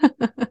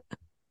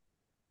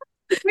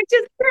 Which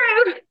is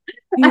true.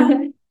 Yeah.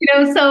 You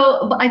know,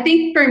 so but I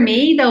think for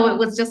me though, it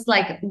was just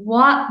like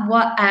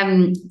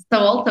so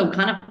also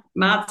kind of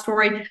mad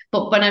story,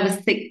 but when I was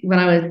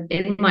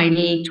in my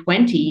late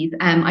 20s,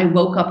 I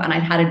woke up and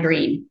I'd had a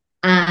dream.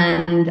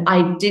 And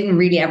I didn't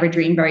really ever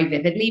dream very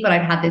vividly, but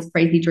I've had this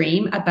crazy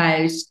dream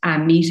about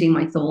meeting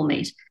my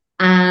soulmate.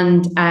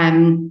 And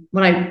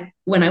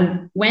when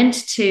I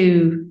went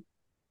to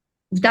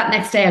that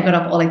next day, I got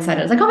up all excited.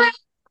 I was like, oh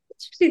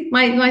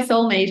my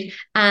soulmate,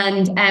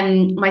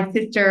 and my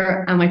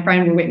sister and my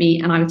friend were with me,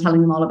 and I was telling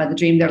them all about the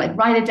dream. They're like,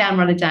 write it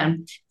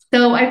down.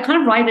 So I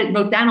kind of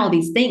wrote down all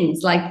these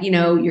things, like, you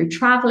know, you're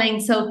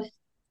traveling. So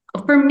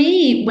for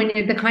me, when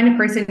you're the kind of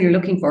person you're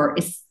looking for,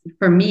 is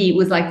for me it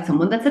was like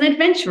someone that's an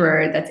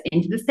adventurer, that's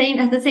into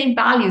has the same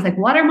values. Like,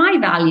 what are my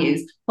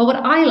values? What would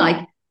I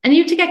like? And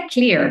you have to get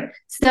clear.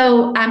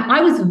 So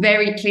I was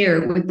very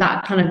clear with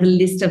that kind of the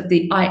list of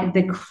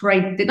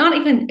not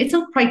even, it's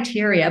not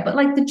criteria, but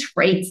like the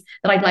traits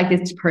that I'd like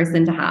this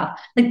person to have,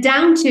 like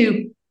down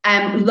to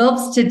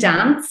loves to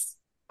dance,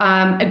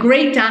 a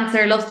great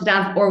dancer, loves to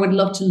dance, or would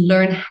love to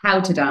learn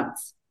how to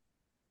dance.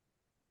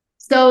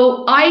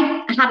 So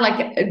I had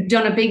like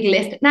done a big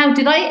list. Now,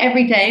 did I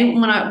every day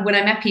when I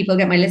met people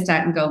get my list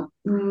out and go,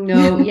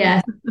 no,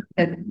 yes,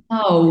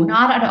 no,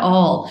 not at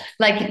all.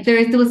 Like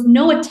there was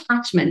no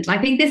attachment. I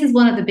think this is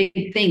one of the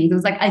big things. It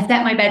was like I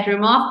set my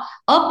bedroom off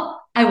up.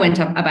 I went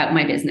up about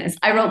my business.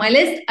 I wrote my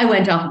list. I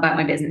went off about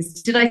my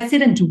business. Did I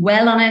sit and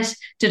dwell on it?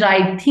 Did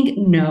I think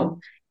no?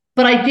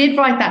 But I did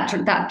write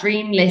that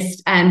dream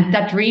list and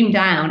that dream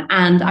down.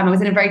 And I was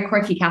in a very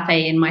quirky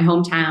cafe in my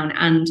hometown,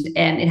 and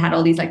it had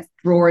all these like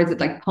drawers with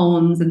like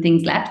poems and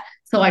things left.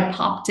 So I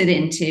popped it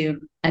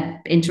into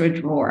a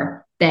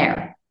drawer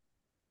there.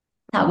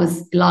 That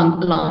was a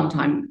long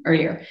time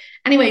earlier.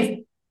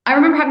 Anyways, I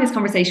remember having this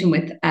conversation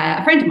with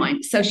a friend of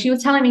mine. So she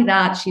was telling me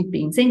that she'd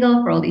been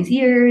single for all these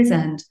years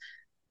and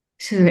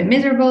she's a bit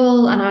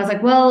miserable. And I was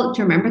like, well,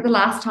 do you remember the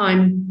last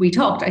time we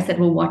talked? I said,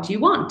 well, what do you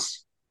want?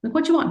 Like,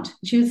 what do you want?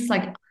 She was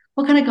like,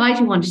 what kind of guy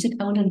do you want? She said,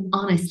 I want an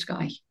honest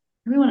guy. I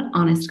really want an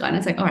honest guy. And I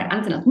was like, all right,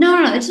 anything else?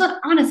 No, it's not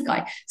an honest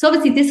guy. So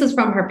obviously this was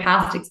from her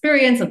past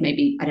experience of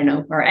maybe, I don't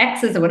know, her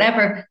exes or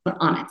whatever, but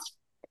honest.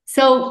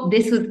 So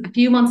this was a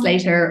few months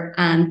later,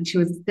 and she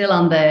was still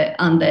on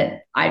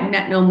the I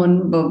met no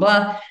one, blah,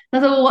 blah. I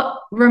said, well, what,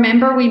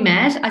 remember we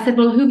met? I said,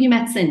 well, who have you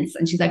met since?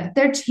 And she's like,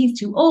 he's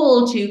too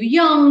old, too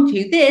young,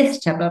 too this,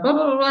 blah, blah, blah,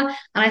 blah, blah.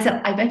 And I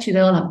said, I bet you they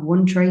all have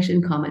one trait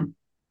in common.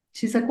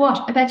 She's like,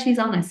 what? I bet she's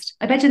honest.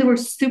 I bet you they were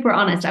super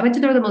honest. I bet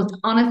you they were the most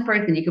honest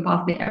person you could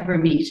possibly ever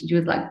meet. And she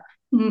was like,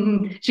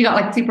 she got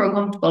like super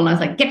uncomfortable. And I was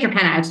like, get your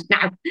pen out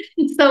now.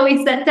 So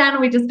we sat down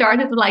and we just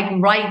started to like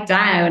write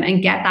down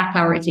and get that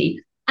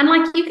clarity. And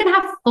like, you can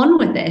have fun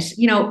with it.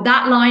 You know,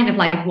 that line of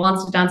like,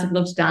 wants to dance or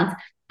loves to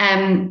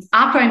dance.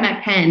 After I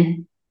met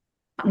Ken,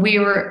 we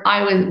were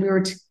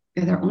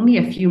together only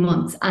a few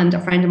months, and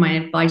a friend of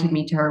mine invited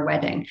me to her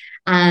wedding.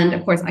 And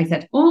of course I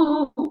said,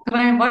 oh,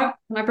 can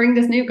I bring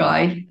this new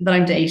guy that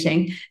I'm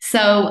dating?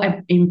 So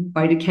I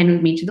invited Ken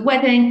with me to the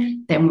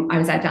wedding. Then I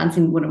was out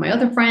dancing with one of my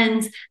other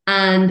friends,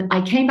 and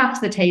I came back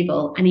to the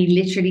table and he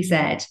literally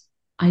said,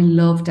 I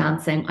love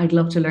dancing. I'd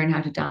love to learn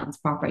how to dance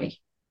properly.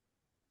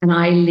 And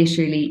I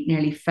literally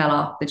nearly fell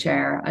off the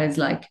chair. I was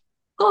like,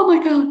 oh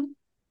my God,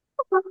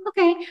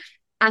 okay.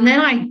 And then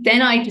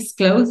I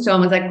disclosed to him,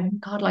 I was like, oh my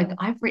God, like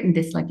I've written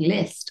this like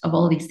list of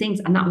all these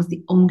things. And that was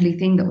the only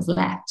thing that was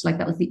left. Like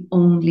that was the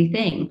only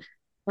thing.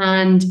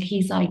 And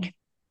he's like,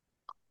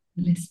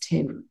 list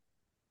two.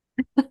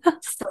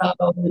 So,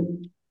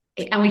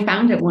 and we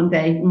found it one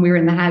day when we were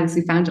in the house.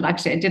 We found it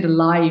actually. I did a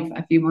live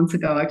a few months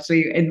ago,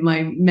 actually, in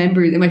my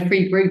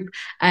free group,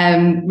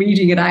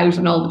 reading it out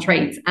and all the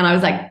traits. And I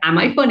was like, am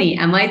I funny?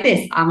 Am I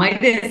this? Am I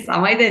this?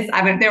 Am I this?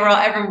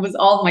 And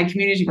all my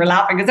community were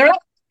laughing because they're like,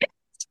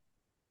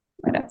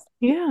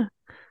 Yeah.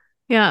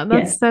 Yeah,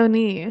 that's so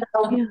neat.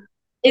 so Yeah.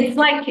 it's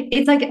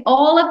like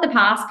all of the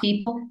past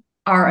people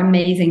are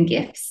amazing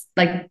gifts.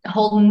 Like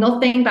hold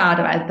nothing bad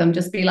about them.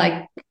 Just be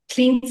like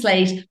clean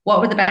slate.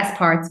 What were the best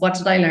parts? What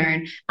did I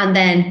learn? And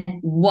then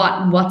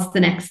what's the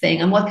next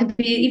thing? And what could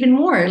be even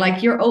more?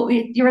 Like you're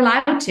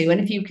allowed to. And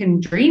if you can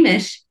dream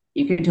it,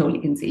 you can totally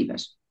conceive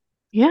it.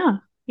 Yeah.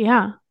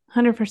 Yeah.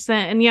 100%.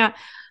 And yeah,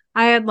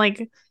 I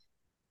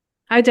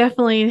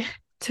definitely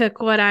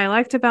took what I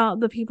liked about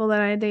the people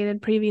that I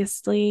dated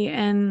previously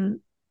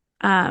and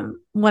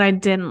what I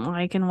didn't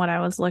like and what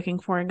I was looking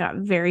for and got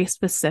very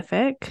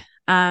specific.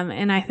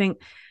 And I think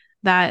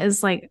that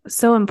is like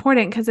so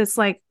important because it's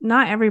like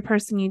not every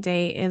person you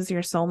date is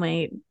your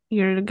soulmate.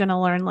 You're going to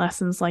learn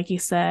lessons, like you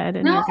said,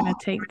 and No. you're going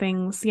to take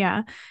things.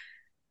 Yeah.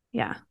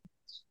 Yeah.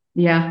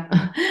 Yeah.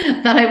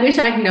 That I wish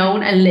I'd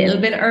known a little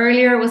bit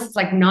earlier was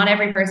like not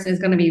every person is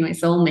going to be my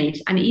soulmate.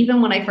 And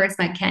even when I first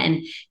met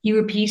Ken, he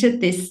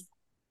repeated this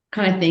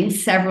kind of thing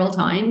several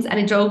times, and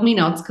it drove me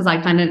nuts because I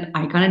kind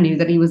of knew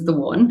that he was the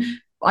one.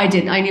 I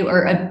knew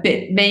her a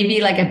bit,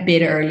 maybe like a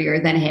bit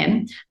earlier than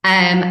him.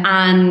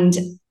 And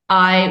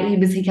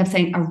he kept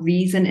saying a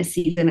reason, a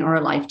season, or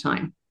a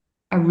lifetime.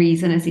 A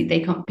reason, a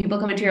season. People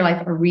come into your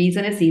life, a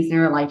reason, a season,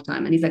 or a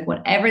lifetime. And he's like,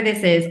 whatever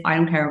this is, I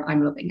don't care.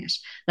 I'm loving it.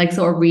 Like,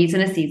 so a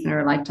reason, a season,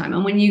 or a lifetime.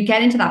 And when you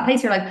get into that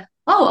place, you're like,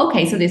 oh,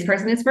 okay, so this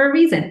person is for a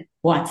reason.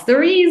 What's the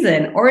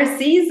reason? Or a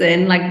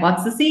season? Like,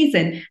 what's the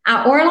season?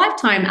 Or a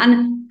lifetime?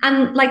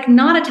 And like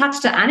not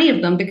attached to any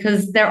of them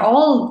because they're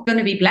all going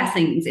to be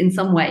blessings in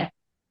some way.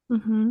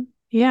 Mm-hmm.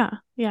 Yeah.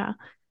 Yeah.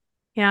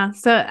 Yeah.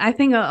 So I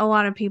think a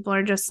lot of people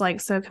are just like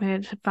so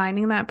committed to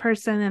finding that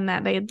person and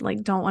that they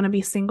like don't want to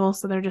be single.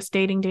 So they're just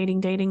dating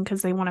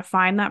because they want to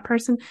find that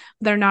person.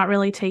 They're not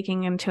really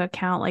taking into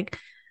account like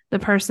the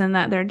person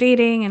that they're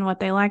dating and what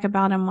they like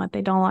about them, what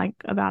they don't like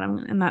about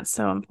them. And that's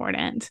so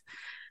important.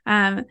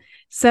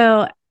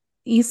 So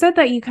you said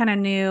that you kind of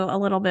knew a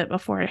little bit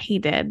before he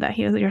did that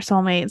he was your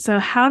soulmate. So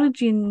how did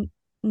you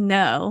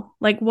know?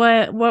 Like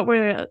what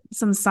were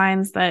some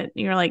signs that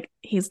you're like,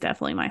 he's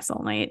definitely my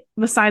soulmate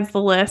besides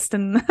the list?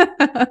 And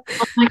Oh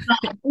my God.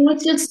 It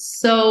was just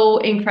so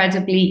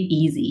incredibly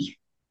easy.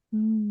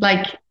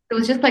 Like there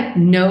was just like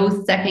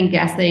no second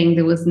guessing.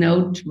 There was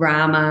no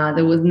drama.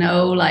 There was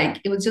no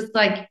like, it was just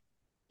like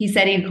he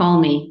said he'd call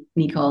me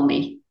and he called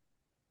me.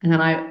 And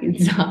then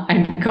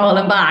I'd call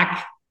him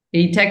back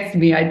He texted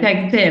me, I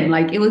texted him.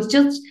 Like it was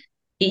just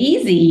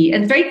easy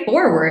and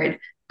straightforward.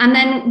 And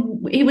then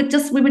we would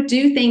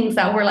do things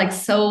that were like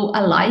so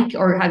alike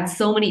or had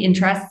so many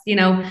interests, you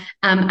know.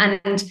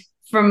 And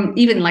from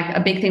even like a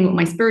big thing with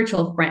my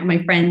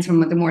friends from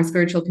the more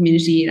spiritual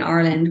community in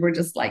Ireland were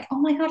just like, oh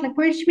my God, like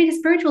where did you meet a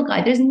spiritual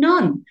guy? There's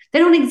none. They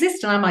don't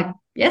exist. And I'm like,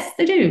 yes,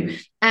 they do.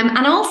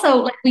 And also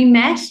like we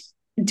met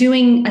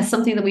doing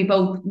something that we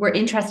both were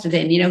interested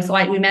in, you know. So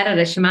we met at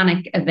a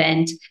shamanic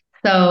event.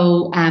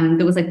 So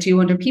there was like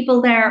 200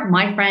 people there.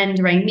 My friend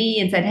rang me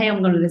and said, hey,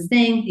 I'm going to this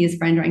thing. His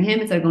friend rang him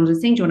and said, I'm going to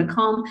this thing. Do you want to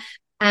come?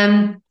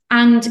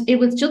 And it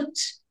was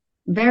just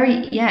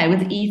it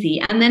was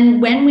easy. And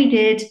then when we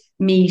did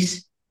meet,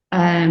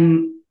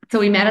 so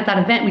we met at that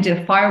event. We did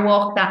a fire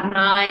walk that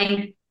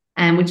night,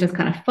 which was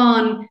kind of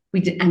fun.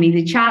 We did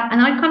chat,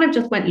 and I kind of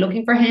just went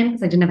looking for him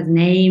because I didn't have his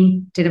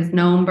name, didn't have his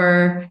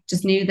number,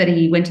 just knew that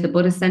he went to the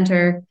Buddhist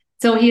center.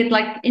 So he had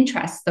like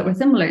interests that were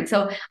similar.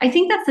 So I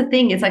think that's the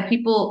thing. It's like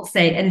people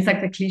say, and it's like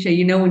the cliche,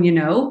 you know when you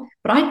know.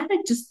 But I kind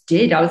of just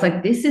did. I was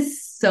like, this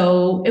is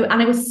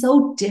and it was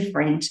so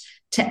different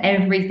to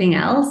everything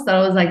else that I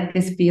was like,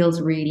 this feels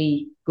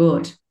really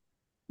good.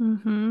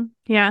 Mm-hmm.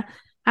 Yeah.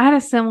 I had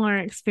a similar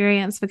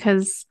experience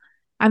because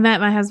I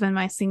met my husband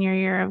my senior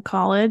year of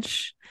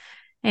college,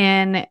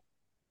 and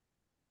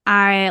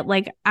I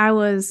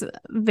was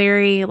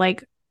very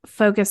like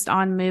focused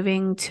on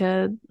moving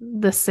to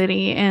the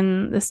city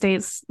in the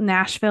States,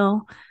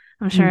 Nashville.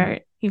 I'm Mm. sure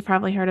you've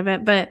probably heard of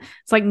it, but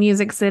it's like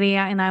Music City,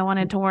 and I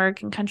wanted to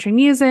work in country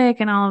music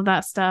and all of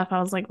that stuff. I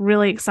was like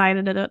really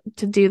excited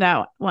to do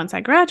that once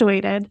I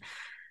graduated.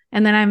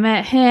 And then I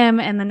met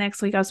him, and the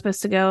next week I was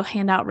supposed to go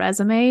hand out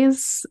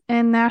resumes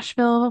in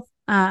Nashville.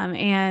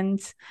 And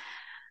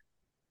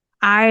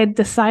I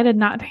decided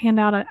not to hand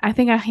out I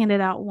think I handed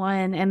out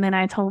one, and then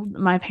I told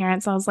my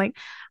parents, I was like,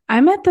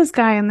 I met this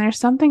guy and there's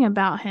something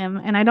about him,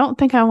 and I don't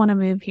think I want to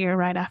move here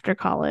right after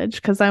college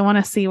because I want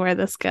to see where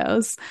this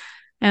goes.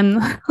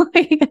 And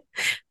like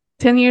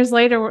 10 years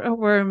later,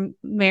 we're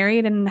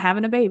married and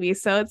having a baby.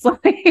 So it's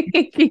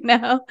like,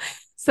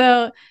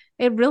 so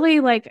it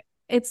really like,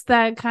 it's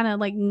that kind of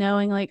like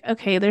knowing like,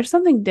 okay, there's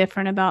something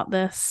different about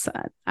this.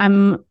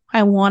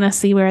 I want to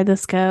see where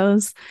this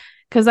goes.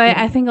 Because I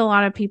Yeah, think a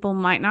lot of people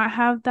might not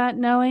have that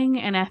knowing,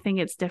 and I think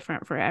it's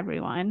different for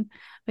everyone.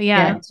 But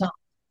yeah, yeah. So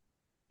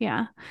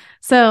yeah.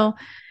 So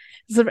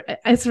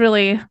it's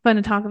really fun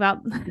to talk about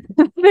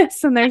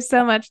this, and there's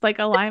so much like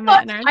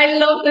alignment in our. I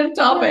love this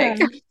Yeah.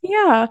 topic.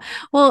 Yeah.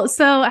 Well,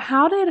 so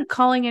how did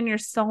calling in your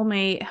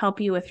soulmate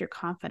help you with your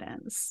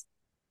confidence?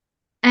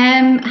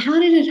 How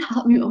did it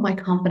help me with my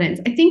confidence?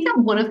 I think that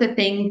one of the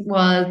things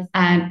was,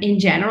 in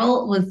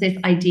general, was this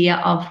idea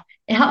of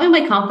it helped me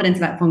with my confidence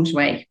about feng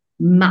shui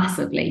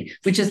massively,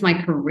 which is my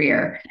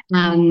career,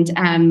 and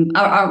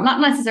or not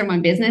necessarily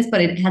my business,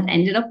 but it has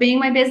ended up being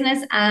my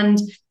business. And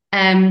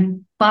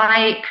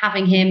by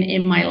having him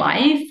in my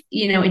life,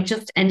 you know, it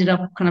just ended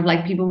up kind of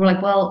like people were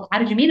like, "Well, how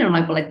did you meet him?" I'm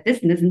like, "Well, like this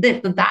and this and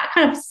this." But that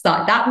kind of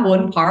that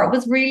one part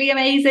was really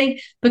amazing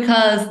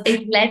because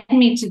it led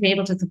me to be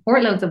able to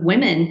support loads of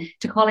women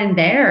to call in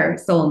their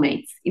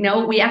soulmates. You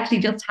know, we actually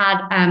just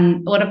had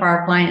one of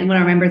our clients, one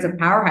of our members of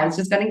Powerhouse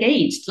just got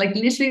engaged, like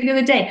literally the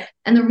other day.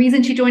 And the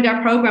reason she joined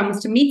our program was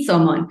to meet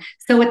someone.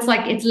 So it's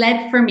like it's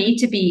led for me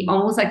to be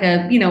almost like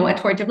a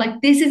torch of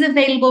like, this is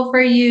available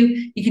for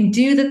you. You can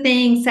do the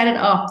thing, set it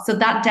up. So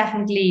that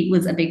definitely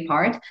was a big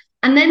part.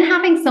 And then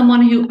having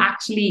someone who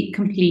actually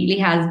completely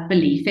has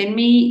belief in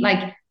me,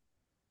 like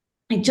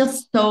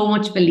just so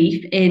much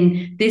belief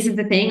in this is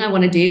the thing I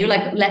want to do.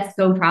 Like, let's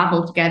go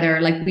travel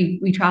together. Like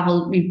we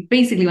traveled, we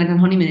basically went on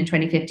honeymoon in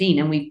 2015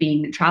 and we've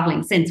been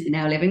traveling since. We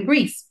now live in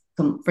Greece.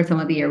 For some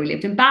of the year, we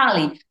lived in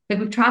Bali. Like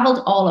we've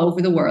traveled all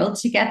over the world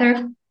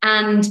together.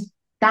 And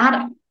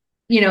that,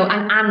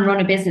 and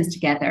run a business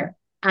together.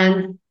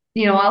 And,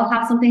 I'll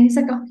have something. He's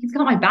like, oh, he's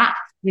got my back.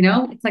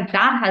 It's like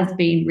that has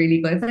been really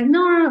good. It's like,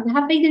 no,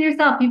 have faith in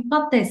yourself. You've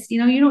got this. You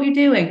know what you're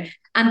doing.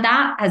 And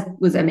that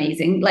was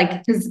amazing.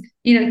 Like, because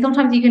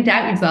sometimes you can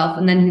doubt yourself,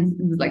 and then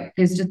he was like,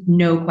 there's just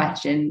no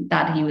question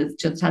that he was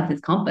just has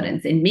his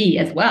confidence in me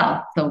as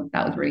well. So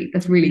that's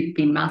really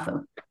been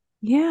massive.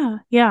 Yeah,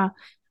 yeah.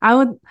 I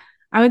would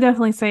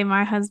definitely say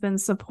my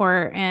husband's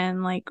support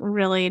and like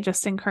really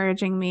just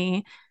encouraging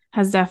me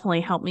has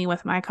definitely helped me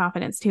with my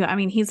confidence too. I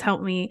mean, he's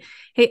helped me.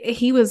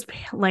 He was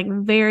like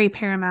very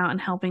paramount in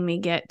helping me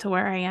get to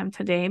where I am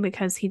today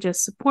because he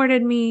just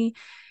supported me.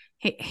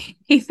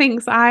 He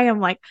thinks I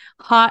am like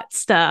hot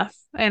stuff,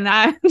 and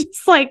I'm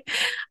just like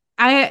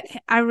I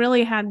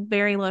really had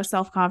very low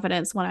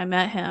self-confidence when I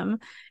met him,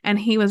 and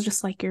he was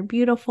just like, you're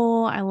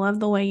beautiful. I love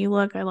the way you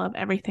look. I love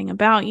everything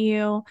about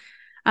you.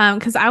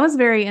 Because I was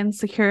very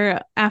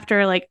insecure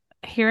after like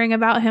hearing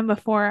about him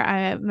before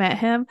I met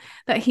him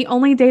that he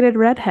only dated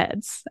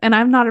redheads, and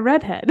I'm not a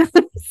redhead.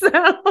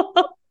 So,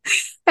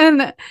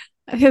 and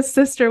his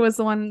sister was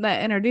the one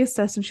that introduced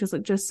us, and she was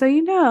like, just so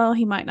you know,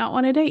 he might not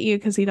want to date you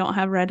because you don't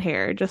have red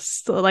hair.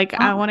 Just like,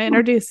 I want to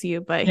introduce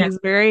you, but Yeah. he's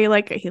very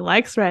like, he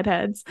likes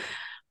redheads.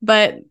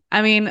 But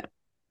I mean,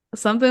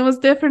 something was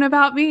different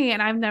about me,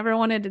 and I've never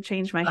wanted to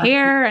change my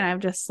hair, and I'm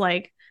just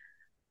like,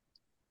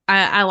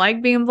 I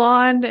like being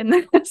blonde, and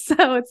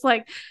so it's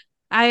like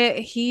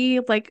he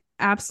like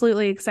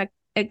absolutely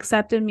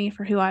accepted me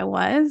for who I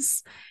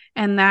was,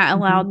 and that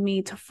allowed Mhm.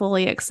 me to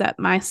fully accept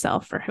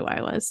myself for who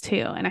I was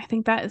too. And I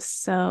think that is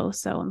so,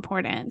 so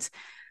important.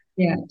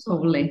 Yeah,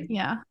 totally.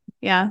 Yeah.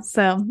 Yeah.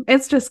 So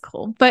it's just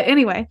cool. But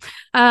anyway,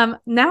 now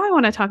I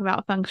want to talk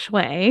about feng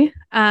shui,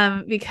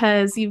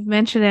 because you've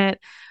mentioned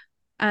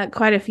it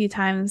quite a few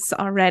times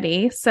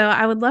already. So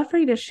I would love for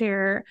you to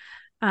share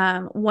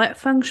what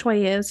feng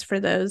shui is for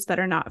those that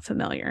are not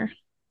familiar.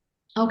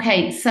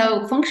 Okay,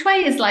 so feng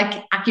shui is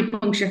like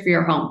acupuncture for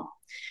your home.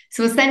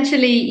 So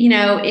essentially,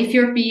 if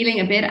you're feeling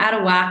a bit out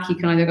of whack, you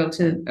can either go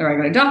to a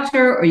regular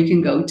doctor or you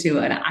can go to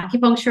an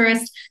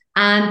acupuncturist,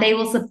 and they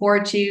will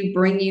support you,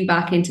 bring you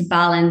back into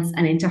balance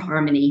and into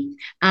harmony.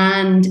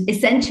 And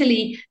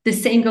essentially, the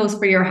same goes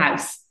for your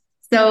house.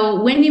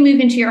 So when you move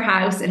into your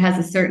house, it has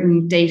a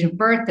certain date of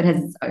birth, it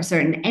has a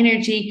certain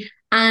energy.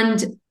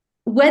 And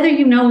whether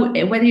you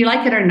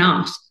like it or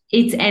not,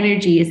 its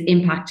energy is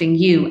impacting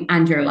you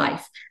and your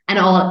life and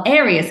all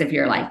areas of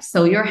your life.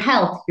 So your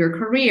health, your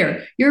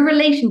career, your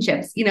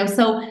relationships,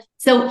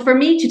 so for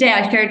me today,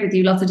 I shared with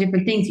you lots of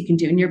different things you can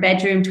do in your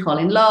bedroom to call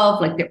in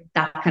love, like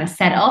that kind of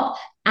setup.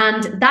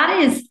 And that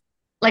is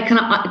like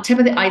kind of tip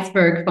of the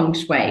iceberg feng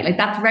shui. Like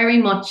that's very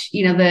much,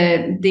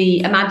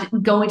 the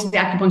imagine going to the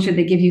acupuncture,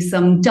 they give you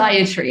some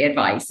dietary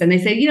advice and they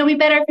say, we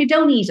better if you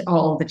don't eat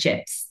all the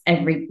chips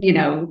every,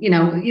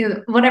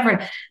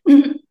 whatever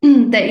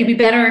that you'd be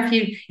better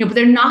if but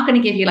they're not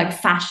going to give you like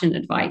fashion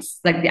advice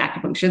like the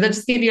acupuncture. They'll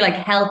just give you like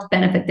health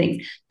benefit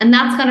things. And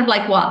that's kind of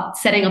like what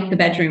setting up the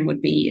bedroom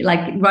would be,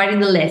 like writing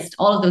the list,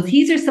 all of those.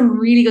 These are some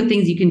really good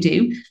things you can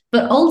do.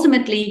 But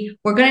ultimately,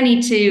 they're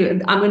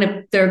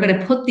going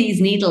to put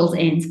these needles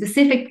in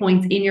specific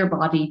points in your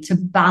body to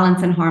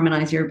balance and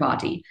harmonize your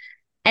body.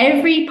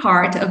 Every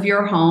part of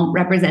your home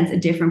represents a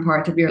different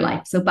part of your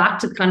life. So back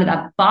to kind of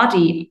that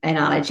body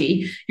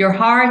analogy, your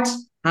heart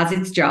has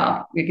its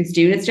job. It's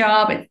doing its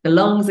job. It's the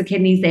lungs, the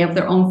kidneys, they have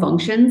their own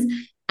functions.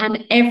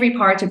 And every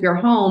part of your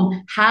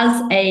home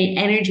has a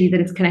energy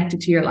that is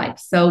connected to your life.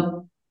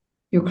 So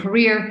your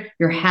career,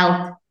 your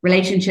health,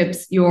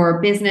 relationships,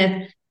 your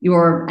business,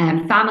 your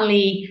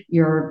family,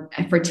 your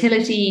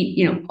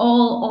fertility,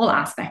 all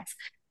aspects.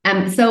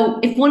 So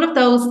if one of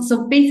those,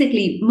 so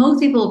basically most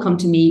people will come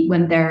to me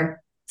when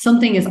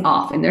something is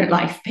off in their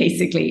life,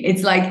 basically.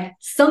 It's like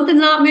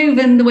something's not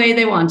moving the way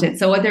they want it.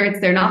 So whether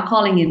it's they're not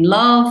calling in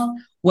love,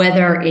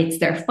 whether it's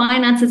their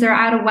finances are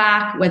out of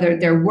whack, whether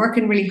they're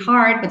working really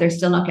hard, but they're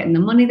still not getting the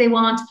money they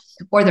want,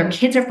 or their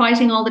kids are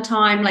fighting all the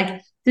time, like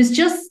there's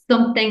just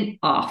something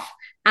off.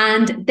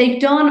 And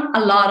they've done a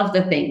lot of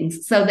the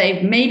things. So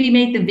they've maybe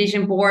made the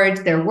vision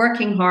board, they're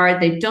working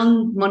hard, they've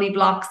done money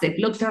blocks, they've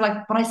looked, they're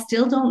like, but I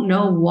still don't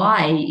know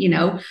why,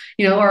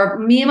 or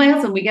me and my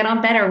husband, we get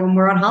on better when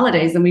we're on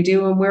holidays than we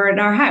do when we're in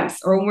our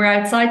house or when we're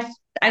outside.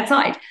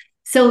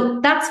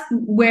 So that's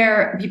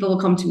where people will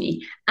come to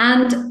me.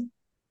 And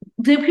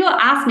the people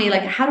ask me,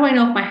 like, how do I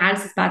know if my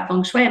house is bad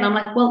feng shui? And I'm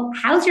like, well,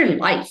 how's your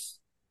life?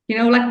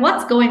 Like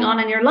what's going on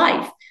in your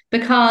life?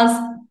 Because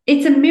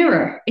it's a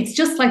mirror. It's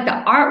just like the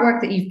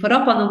artwork that you've put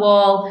up on the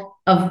wall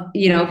of,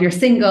 if you're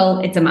single,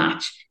 it's a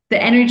match.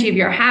 The energy of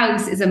your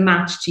house is a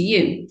match to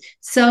you.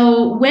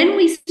 So when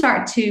we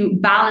start to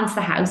balance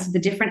the house with the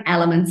different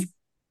elements,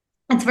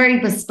 it's very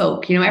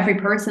bespoke. Every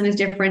person is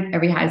different,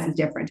 every house is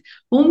different.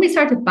 But when we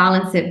start to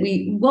balance it,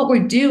 what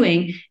we're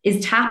doing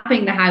is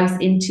tapping the house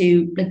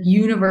into like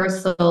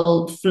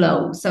universal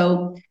flow.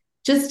 So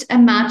just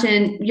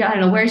imagine, I don't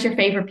know, where's your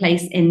favorite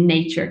place in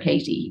nature,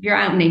 Katie? If you're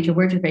out in nature,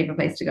 where's your favorite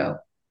place to go?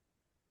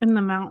 In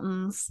the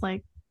mountains,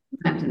 like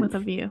with Mountains. a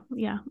view.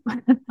 Yeah.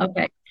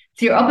 Okay.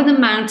 So you're up in the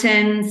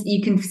mountains,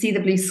 you can see the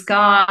blue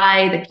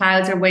sky, the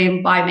clouds are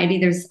waving by. Maybe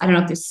I don't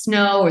know if there's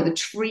snow or the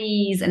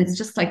trees, and it's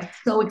just like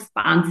so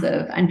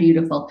expansive and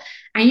beautiful.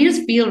 And you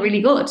just feel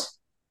really good.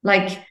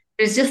 Like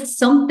there's just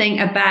something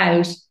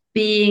about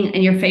being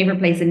in your favorite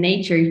place in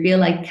nature. You feel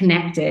like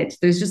connected.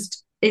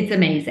 It's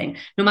amazing.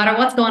 No matter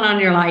what's going on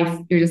in your life,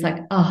 you're just like,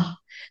 oh.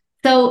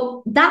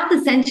 So that's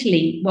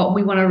essentially what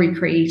we want to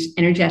recreate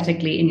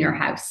energetically in your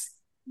house,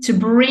 to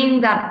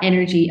bring that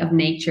energy of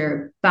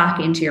nature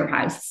back into your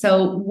house.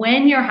 So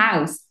when your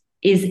house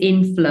is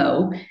in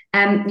flow,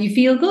 you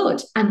feel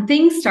good and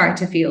things start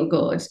to feel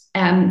good.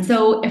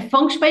 So if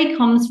feng shui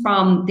comes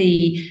from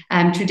the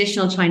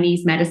traditional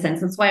Chinese medicine,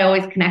 so that's why I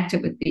always connect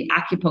it with the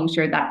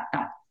acupuncture, that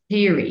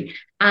theory.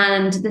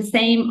 And the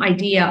same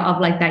idea of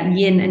like that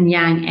yin and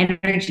yang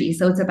energy.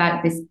 So it's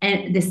about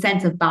this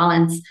sense of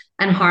balance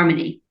and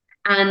harmony.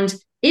 And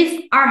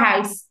if our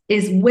house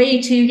is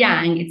way too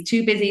yang, it's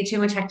too busy, too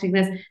much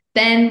hecticness,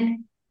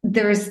 then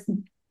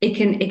it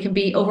can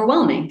be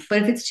overwhelming.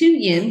 But if it's too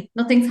yin,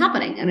 nothing's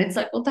happening. And it's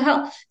like, what the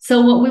hell?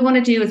 So what we want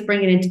to do is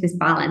bring it into this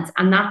balance.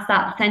 And that's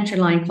that center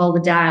line called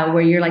the Tao,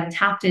 where you're like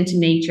tapped into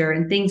nature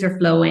and things are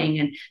flowing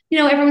and,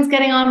 everyone's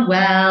getting on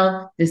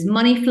well. There's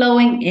money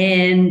flowing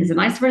in. There's a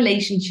nice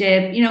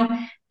relationship.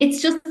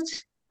 It's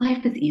just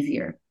life is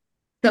easier.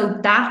 So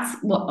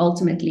that's what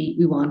ultimately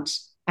we want,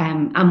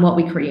 and what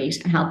we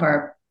create and help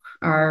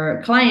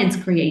our clients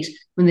create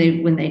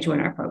when they join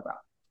our program.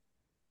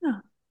 Yeah,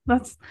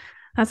 that's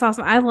that's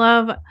awesome. I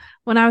love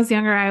when I was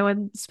younger, I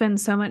would spend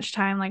so much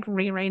time like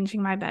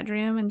rearranging my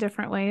bedroom in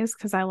different ways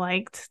because I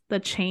liked the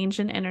change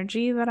in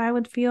energy that I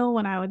would feel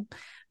when I would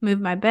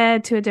move my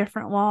bed to a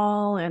different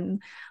wall.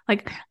 And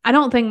like, I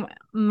don't think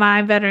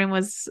my bedroom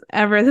was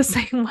ever the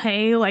same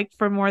way, like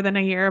for more than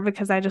a year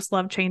because I just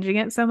loved changing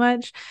it so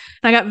much.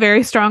 And I got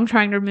very strong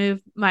trying to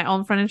remove my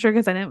own furniture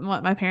because I didn't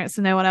want my parents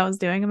to know what I was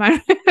doing in my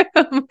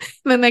room.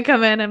 Then they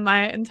come in and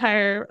my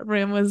entire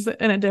room was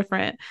in a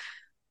different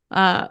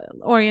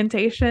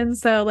orientation.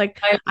 So like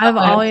I I've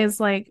love it. always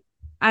like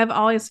I've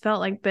always felt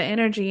like the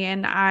energy,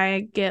 and I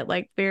get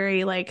like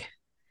very like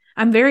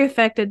I'm very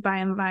affected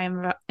by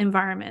my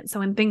environment. So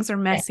when things are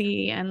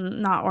messy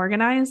and not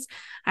organized,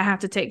 I have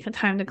to take the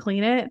time to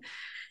clean it.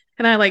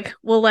 And I like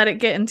will let it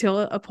get until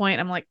a point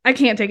I'm like, I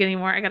can't take it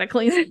anymore. I gotta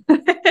clean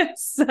it.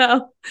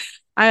 So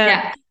I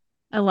Yeah.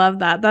 I love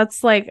that.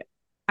 That's like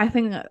I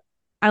think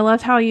I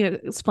loved how you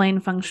explain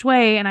feng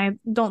shui, and I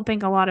don't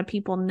think a lot of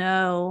people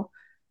know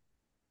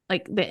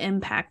like the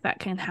impact that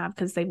can have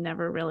because they've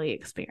never really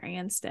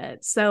experienced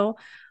it. So,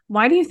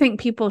 why do you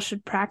think people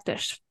should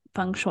practice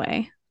feng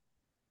shui?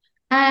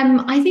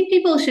 I think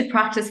people should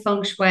practice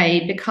feng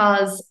shui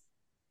because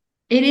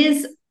it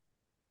is,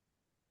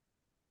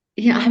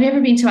 have you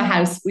ever been to a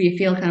house where you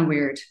feel kind of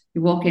weird?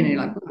 You walk in and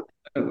you're like, Mhm. oh,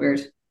 a bit weird.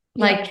 Yep.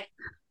 Like,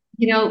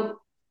 you know,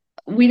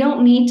 we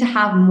don't need to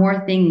have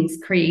more things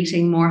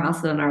creating more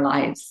hassle in our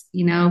lives.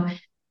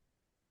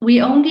 We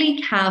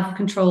only have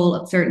control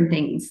of certain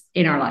things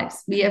in our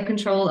lives. We have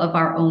control of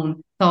our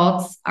own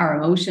thoughts,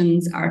 our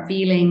emotions, our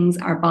feelings,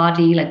 our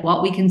body, like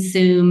what we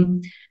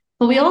consume.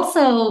 But we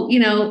also,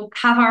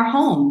 have our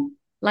home.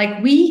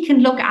 Like we can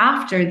look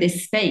after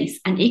this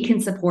space and it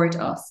can support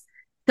us.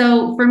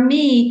 So for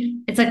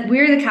me, it's like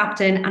we're the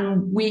captain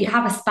and we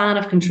have a span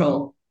of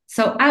control.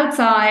 So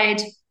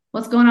outside,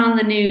 what's going on in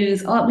the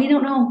news? Oh, we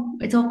don't know.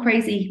 It's all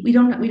crazy. We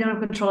don't have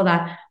control of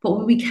that. But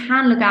what we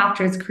can look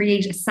after is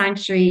create a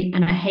sanctuary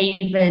and a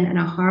haven and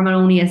a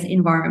harmonious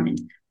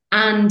environment.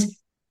 And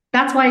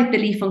that's why I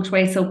believe feng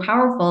shui is so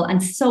powerful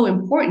and so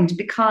important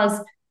because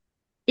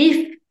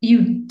if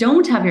you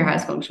don't have your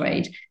house feng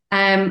shuied,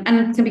 and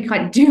it can be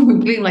quite doom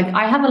and gloom. Like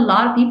I have a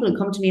lot of people who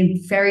come to me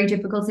in very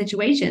difficult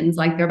situations,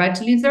 like they're about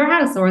to lose their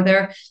house, or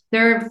their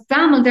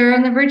family, they're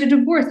on the verge of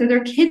divorce, or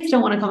their kids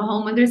don't want to come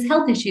home, and there's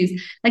health issues.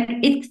 Like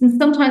it can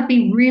sometimes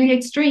be really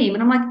extreme,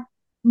 and I'm like,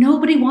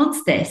 nobody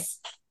wants this.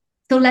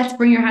 So let's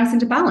bring your house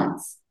into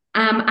balance.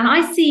 And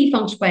I see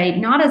feng shui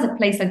not as a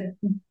place like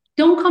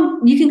don't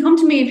come. You can come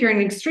to me if you're in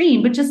an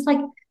extreme, but just like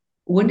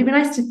wouldn't it be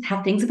nice to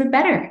have things a bit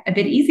better, a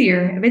bit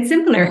easier, a bit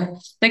simpler,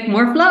 like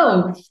more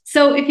flow?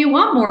 So if you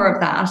want more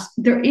of that,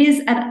 there is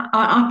an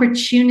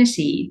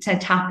opportunity to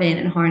tap in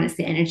and harness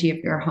the energy of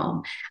your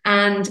home.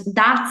 And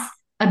that's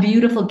a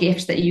beautiful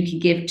gift that you can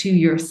give to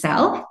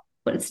yourself,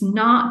 but it's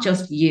not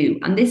just you.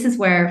 And this is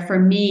where, for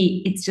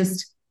me,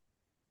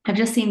 I've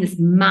just seen this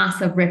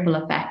massive ripple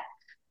effect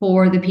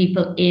for the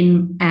people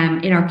in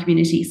our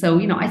community. So,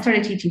 I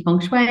started teaching feng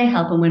shui,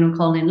 helping women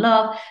call in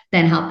love,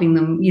 then helping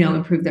them,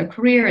 improve their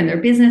career and their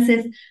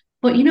businesses.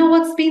 But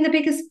what's been the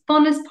biggest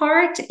funnest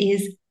part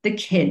is the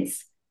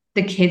kids.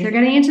 The kids are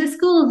getting into the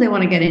schools they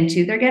want to get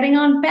into. They're getting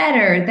on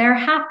better. They're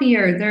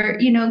happier. They're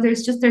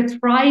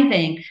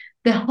thriving.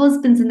 The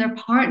husbands and their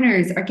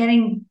partners are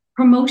getting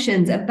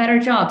promotions and better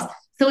jobs.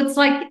 So it's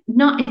like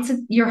not,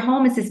 your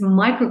home is this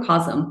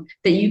microcosm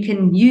that you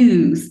can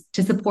use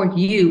to support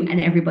you and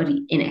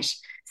everybody in it.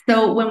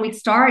 So when we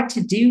start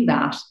to do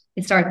that,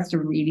 it starts to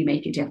really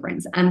make a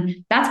difference.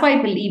 And that's why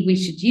I believe we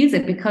should use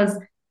it because,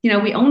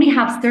 we only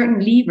have certain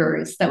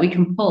levers that we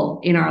can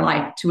pull in our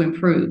life to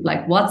improve.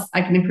 Like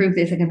I can improve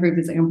this, I can improve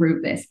this, I can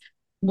improve this.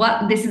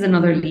 This is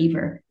another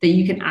lever that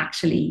you can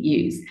actually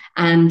use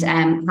and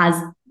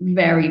has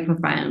very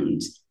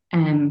profound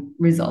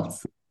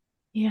results.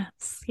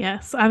 Yes,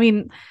 yes. I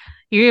mean,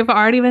 you've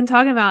already been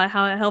talking about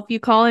how it helped you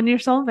call in your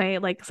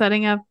soulmate, like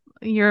setting up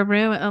your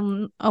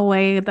room a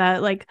way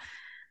that like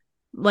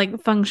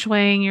feng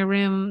shuiing your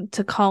room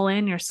to call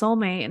in your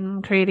soulmate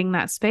and creating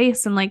that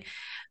space and like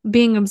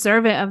being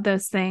observant of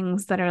those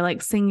things that are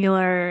like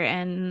singular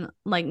and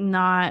like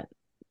not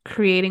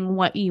creating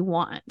what you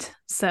want.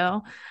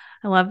 So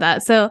I love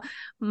that. So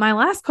my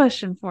last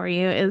question for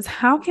you is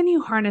how can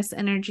you harness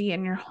energy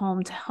in your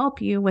home to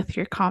help you with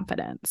your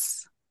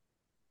confidence?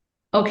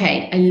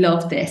 Okay, I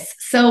love this.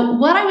 So,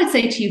 what I would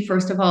say to you,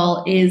 first of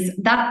all, is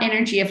that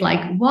energy of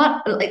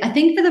I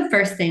think for the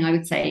first thing I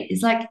would say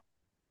is like,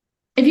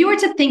 if you were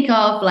to think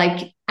of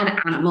like an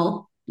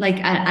animal, an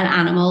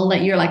animal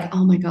that you're like,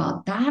 oh my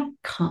God,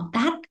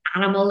 that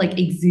animal like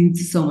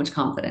exudes so much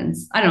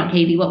confidence. I don't know,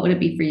 Katie, what would it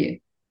be for you?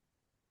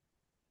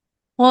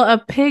 Well,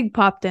 a pig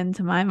popped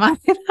into my mind.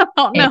 I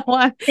don't know Okay.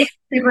 why.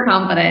 Super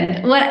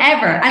confident,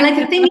 whatever. And like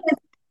the thing is,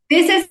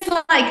 this is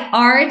like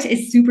art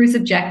is super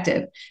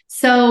subjective.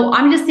 So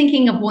I'm just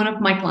thinking of one of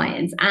my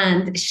clients,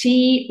 and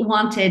she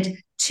wanted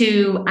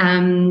to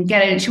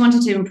get it. She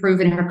wanted to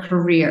improve in her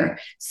career.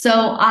 So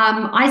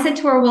I said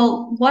to her,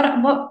 well,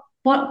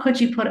 what could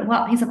you put,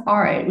 what piece of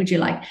art would you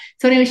like?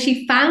 So anyway,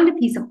 she found a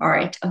piece of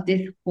art of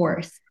this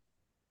horse,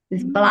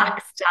 this Mm.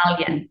 black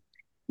stallion.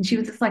 And she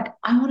was just like,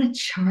 I want to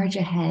charge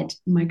ahead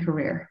in my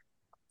career.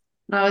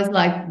 And I was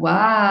like,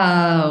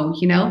 wow,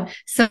 you know?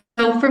 So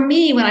for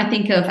me, when I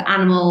think of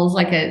animals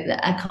like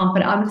a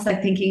confident, I'm just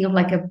like thinking of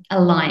like a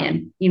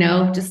lion, you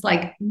know, just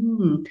like,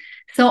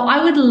 So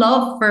I would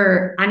love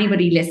for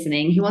anybody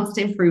listening who wants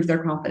to improve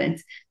their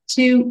confidence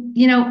to,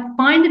 you know,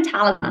 find a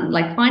talisman,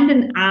 like find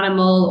an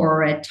animal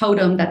or a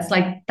totem that's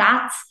like,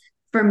 that's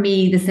for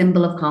me the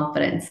symbol of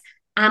confidence.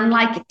 And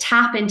like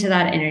tap into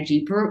that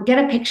energy,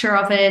 get a picture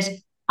of it,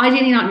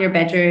 ideally not in your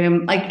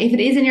bedroom. Like if it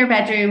is in your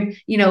bedroom,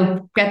 you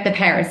know, get the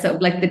pairs. So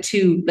like the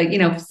two, like, you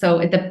know, so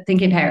the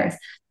thinking pairs.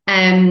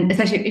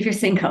 Especially if you're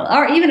single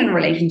or even in a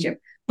relationship.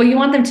 But you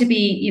want them to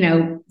be, you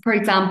know, for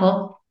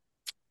example,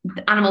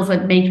 animals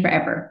that mate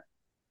forever.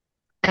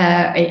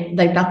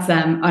 Like that's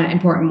an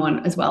important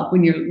one as well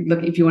when you're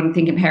looking if you want to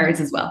think in pairs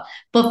as well.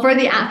 But for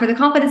the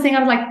confidence thing, I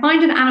was like,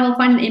 find an animal,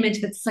 find an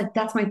image that's like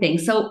that's my thing.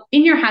 So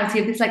in your house,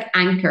 you have this like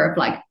anchor of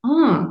like,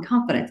 oh,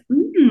 confidence.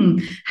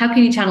 How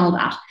can you channel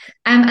that?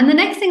 And the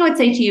next thing I would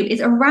say to you is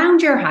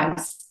around your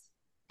house.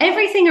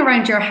 Everything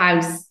around your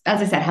house,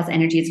 as I said, has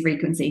energy, it's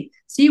frequency.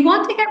 So you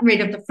want to get rid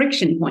of the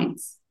friction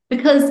points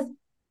because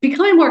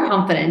becoming more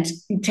confident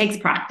takes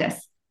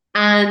practice.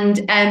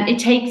 And it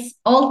takes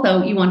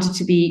also, you want it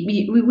to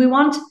be, we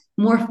want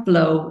more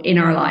flow in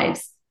our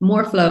lives,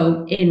 more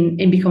flow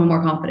in becoming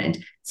more confident.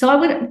 So I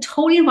would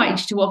totally invite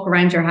you to walk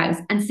around your house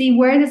and see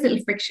where there's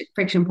little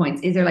friction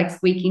points. Is there like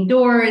squeaking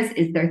doors?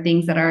 Is there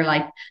things that are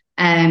like,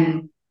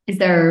 is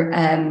there,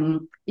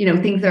 you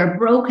know, things that are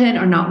broken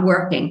or not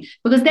working?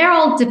 Because they're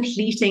all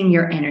depleting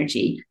your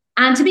energy.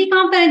 And to be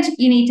confident,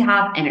 you need to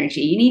have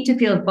energy. You need to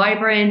feel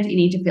vibrant. You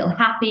need to feel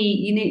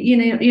happy.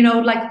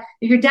 Like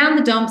if you're down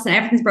the dumps and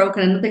everything's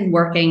broken and nothing's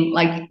working,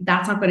 like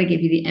that's not going to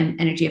give you the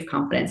energy of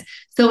confidence.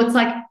 So it's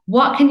like,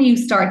 what can you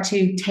start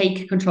to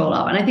take control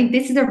of? And I think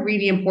this is a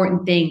really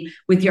important thing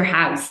with your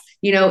house.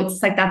 You know,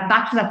 it's like that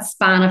back to that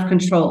span of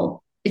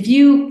control. If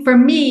you, for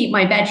me,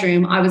 my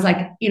bedroom, I was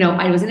like, you know,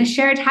 I was in a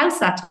shared house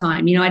that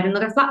time. You know, I had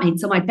another flatmate.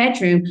 So my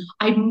bedroom,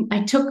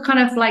 I took kind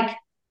of like,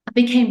 I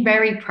became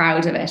very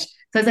proud of it.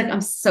 So I was like,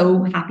 I'm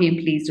so happy and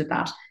pleased with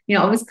that. You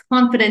know, I was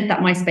confident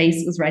that my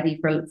space was ready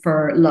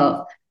for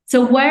love.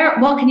 So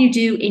what can you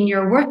do in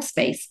your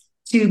workspace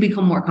to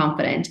become more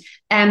confident?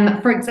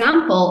 For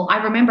example,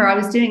 I remember I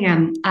was doing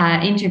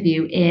an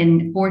interview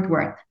in Fort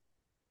Worth,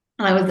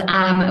 and I was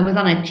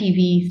on a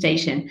TV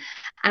station.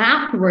 And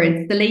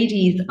afterwards, the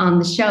ladies on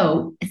the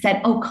show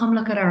said, "Oh, come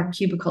look at our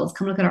cubicles,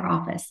 come look at our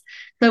office."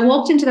 So I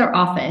walked into their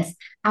office,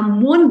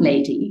 and one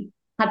lady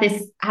had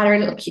her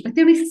little like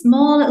really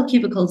small little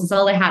cubicles is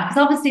all they had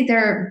because obviously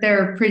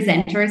they're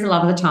presenters a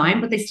lot of the time,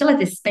 but they still had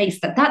this space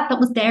that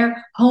was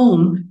their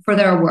home for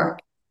their work.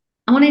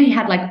 And one lady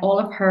had like all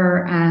of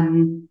her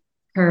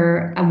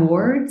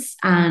awards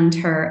and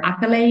her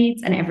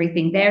accolades and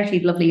everything there. She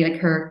had lovely like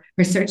her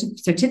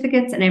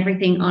certificates and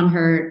everything on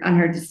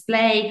her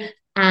display.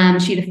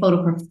 She had a photo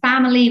of her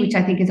family, which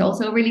I think is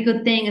also a really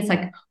good thing. It's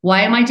like,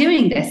 why am I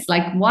doing this?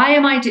 Like, why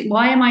am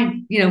I,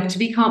 you know, to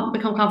become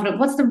confident?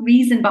 What's the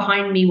reason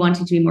behind me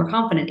wanting to be more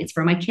confident? It's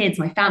for my kids,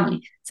 my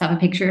family. To have a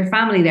picture of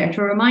family there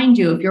to remind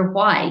you of your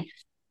why.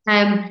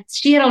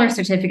 She had all her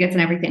certificates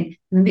and everything.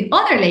 And then the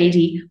other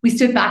lady, we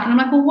stood back and I'm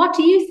like, well, what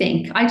do you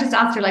think? I just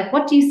asked her, like,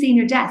 what do you see in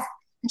your desk?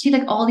 And she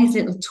had like all these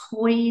little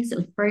toys,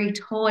 little furry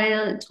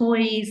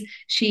toys.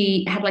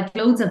 She had like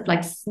loads of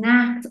like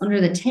snacks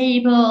under the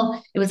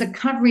table. It was like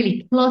kind of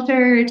really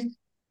cluttered.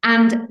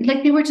 And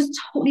like they were just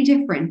totally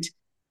different.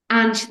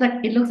 And she's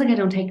like, it looks like I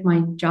don't take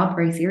my job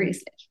very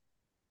seriously.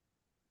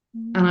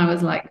 And I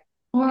was like,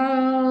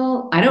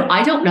 well, I don't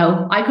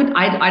know. I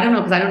don't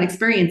know because I don't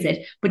experience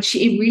it. But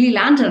it really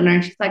landed on her.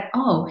 And she's like,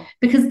 oh,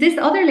 because this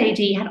other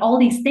lady had all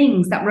these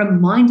things that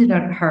reminded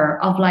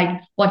her of like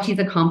what she's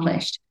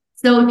accomplished.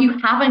 So if you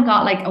haven't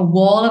got like a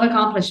wall of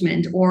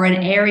accomplishment or an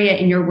area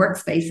in your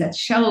workspace that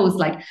shows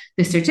like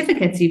the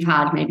certificates you've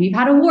had, maybe you've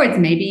had awards,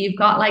 maybe you've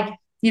got like,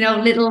 you know,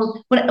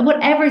 little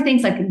whatever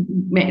things like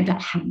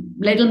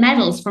little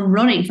medals from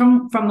running,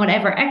 from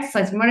whatever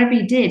exercise, from whatever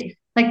you did,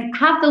 like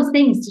have those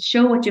things to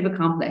show what you've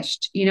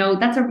accomplished. You know,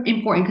 that's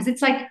important because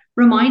it's like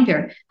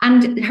reminder.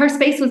 And her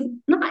space was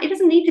not, it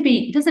doesn't need to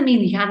be, it doesn't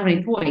mean you can't have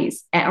any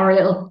toys or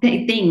little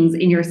things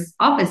in your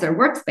office or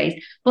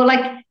workspace, but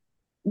like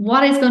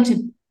what is going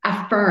to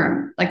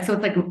affirm, like, so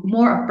it's like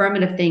more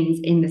affirmative things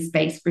in the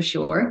space for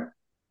sure.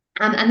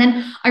 And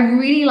then I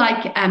really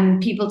like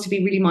people to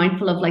be really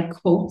mindful of like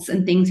quotes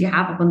and things you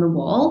have up on the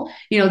wall.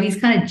 You know, these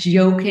kind of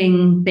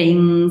joking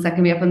things that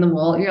can be up on the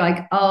wall. You're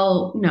like,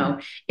 oh no,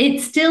 it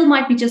still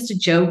might be just a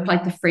joke,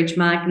 like the fridge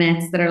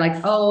magnets that are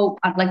like, oh,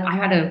 like I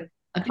had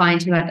a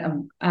client who had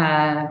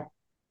a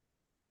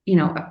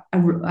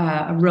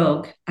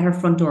rug at her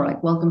front door,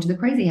 like, welcome to the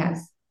crazy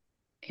house.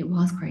 It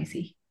was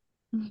crazy,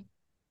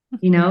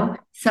 you know?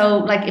 So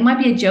like it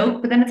might be a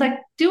joke, but then it's like,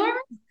 do I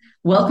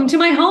welcome to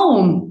my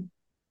home.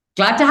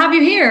 Glad to have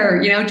you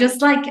here.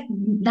 Just like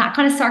that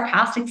kind of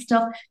sarcastic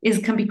stuff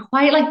can be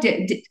quite like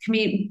can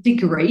be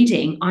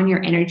degrading on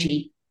your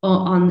energy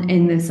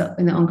in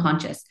the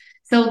unconscious.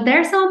 So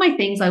there's some of my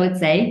things I would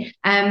say.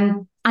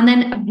 And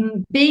then a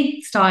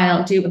big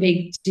style, do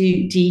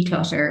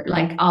declutter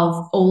like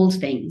of old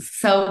things.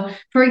 So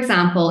for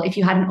example, if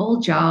you had an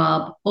old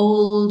job,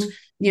 old,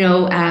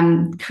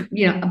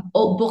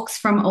 old books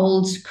from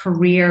old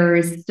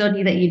careers,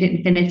 study that you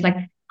didn't finish, like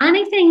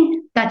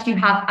anything that you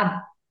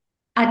have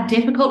a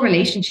difficult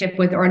relationship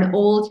with or an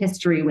old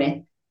history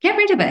with, get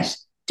rid of it.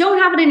 Don't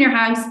have it in your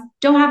house.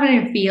 Don't have it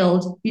in your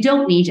field. You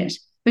don't need it.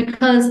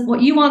 Because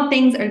what you want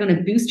things are going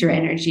to boost your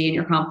energy and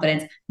your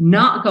confidence,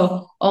 not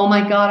go, oh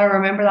my God, I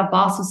remember that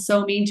boss was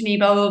so mean to me,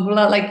 blah, blah,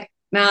 blah. Like,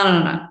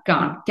 no,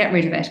 gone. Get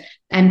rid of it.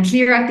 And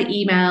clear out the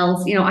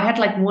emails. I had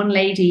like one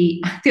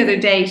lady the other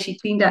day, she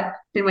cleaned up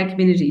in my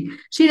community.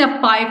 She had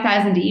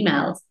 5,000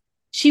 emails.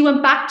 She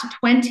went back to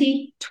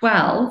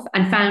 2012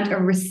 and found a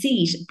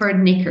receipt for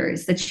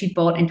knickers that she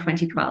bought in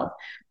 2012.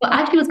 But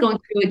as she was going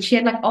through it, she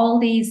had like all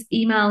these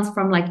emails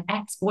from like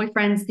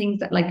ex-boyfriends, things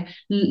that like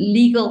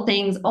legal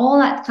things, all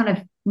that kind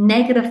of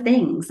negative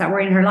things that were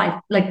in her life,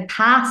 like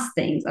past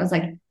things. I was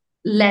like,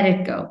 let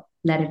it go,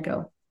 let it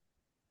go.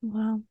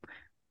 Wow.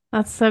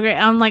 That's so great.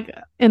 I'm like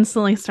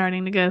instantly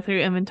starting to go through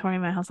inventory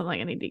in my house. I'm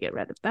like, I need to get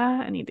rid of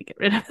that. I need to get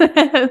rid of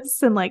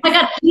this. And like, oh my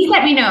God, please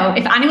let me know.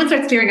 If anyone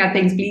starts clearing out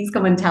things, please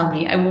come and tell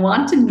me. I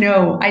want to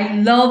know. I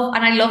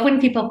love when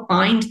people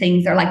find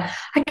things. They're like,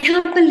 I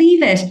can't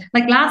believe it.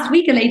 Like last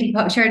week, a lady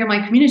shared in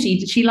my community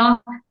that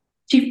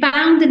she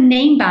found the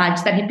name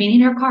badge that had been in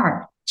her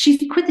car.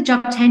 She quit the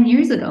job 10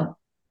 years ago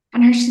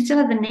and she still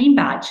had the name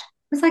badge. I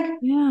was like,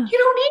 yeah, you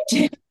don't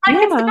need it. Like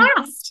it's the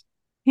past.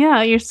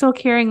 Yeah, you're still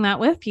carrying that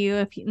with you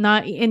if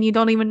not, and you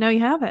don't even know you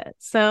have it.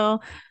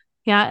 So,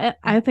 yeah,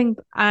 I think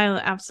I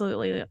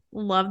absolutely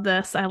love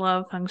this. I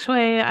love Feng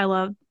Shui.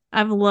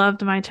 I've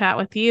loved my chat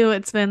with you.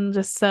 It's been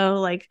just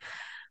so like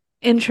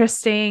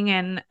interesting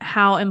and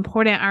how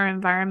important our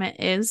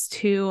environment is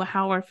to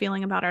how we're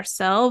feeling about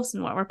ourselves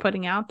and what we're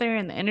putting out there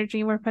and the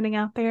energy we're putting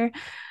out there.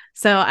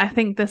 So I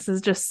think this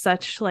is just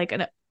such like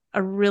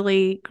a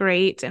really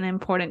great and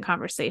important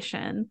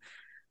conversation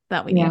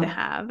that we need to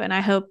have. And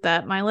I hope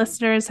that my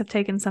listeners have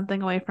taken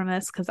something away from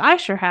this, because I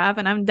sure have.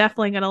 And I'm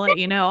definitely going to let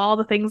you know all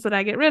the things that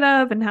I get rid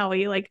of and how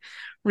we like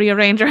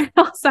rearrange our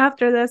house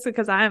after this,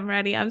 because I'm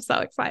ready. I'm so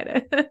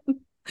excited.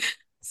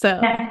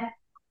 So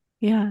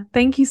yeah,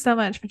 thank you so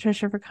much,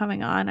 Patricia, for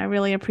coming on. I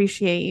really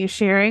appreciate you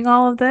sharing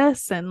all of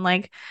this. And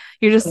like,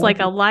 you're just like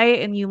a light,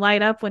 and you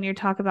light up when you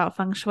talk about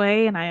Feng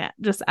Shui. And I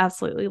just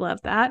absolutely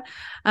love that.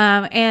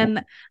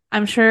 And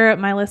I'm sure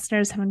my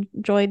listeners have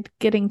enjoyed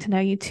getting to know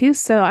you too.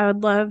 So I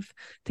would love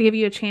to give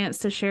you a chance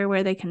to share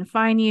where they can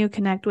find you,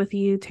 connect with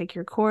you, take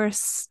your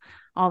course,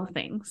 all the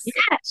things.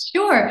 Yeah,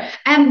 sure.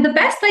 The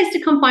best place to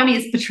come find me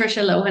is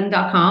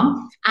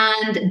patricialohan.com.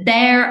 And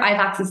there I have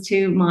access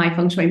to my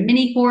Feng Shui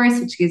mini course,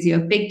 which gives you a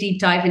big deep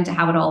dive into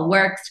how it all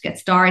works to get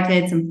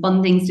started, some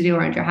fun things to do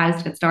around your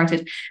house to get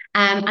started.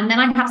 And then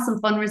I have some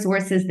fun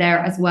resources there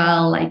as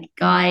well, like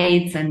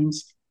guides and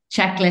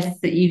checklists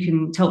that you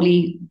can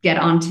totally get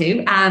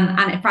onto.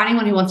 And for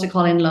anyone who wants to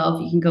call in love,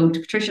 you can go to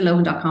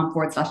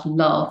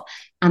patricialohan.com/love.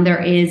 And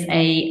there is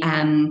a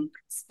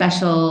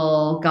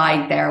special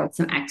guide there with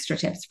some extra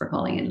tips for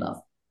calling in love.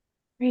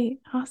 Great.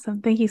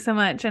 Awesome. Thank you so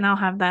much. And I'll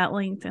have that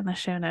linked in the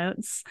show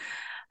notes.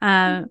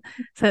 So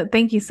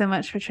thank you so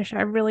much, Patricia.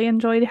 I really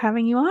enjoyed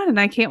having you on, and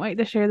I can't wait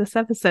to share this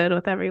episode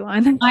with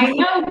everyone. I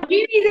know,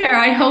 me neither.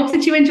 I hope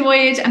that you enjoy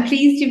it, and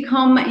please do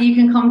come. You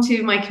can come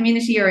to my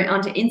community or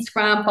onto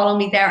Instagram, follow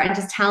me there, and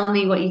just tell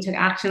me what you took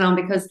action on,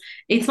 because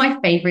it's my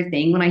favorite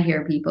thing when I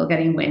hear people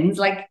getting wins.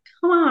 Like,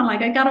 come on,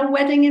 like I got a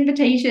wedding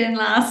invitation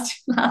last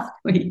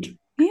week.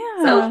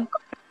 Yeah. So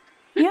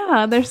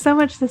yeah, there's so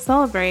much to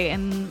celebrate,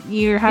 and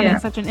you're having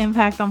such an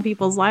impact on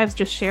people's lives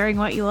just sharing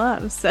what you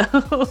love.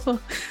 So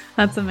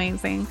that's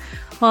amazing.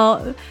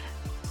 Well,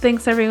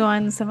 thanks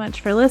everyone so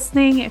much for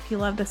listening. If you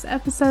love this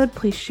episode,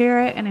 please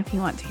share it. And if you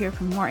want to hear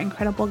from more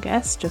incredible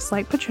guests just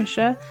like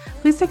Patricia,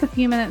 please take a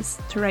few minutes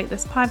to rate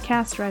this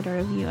podcast, write a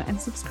review, and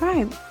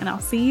subscribe. And I'll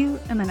see you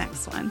in the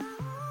next one.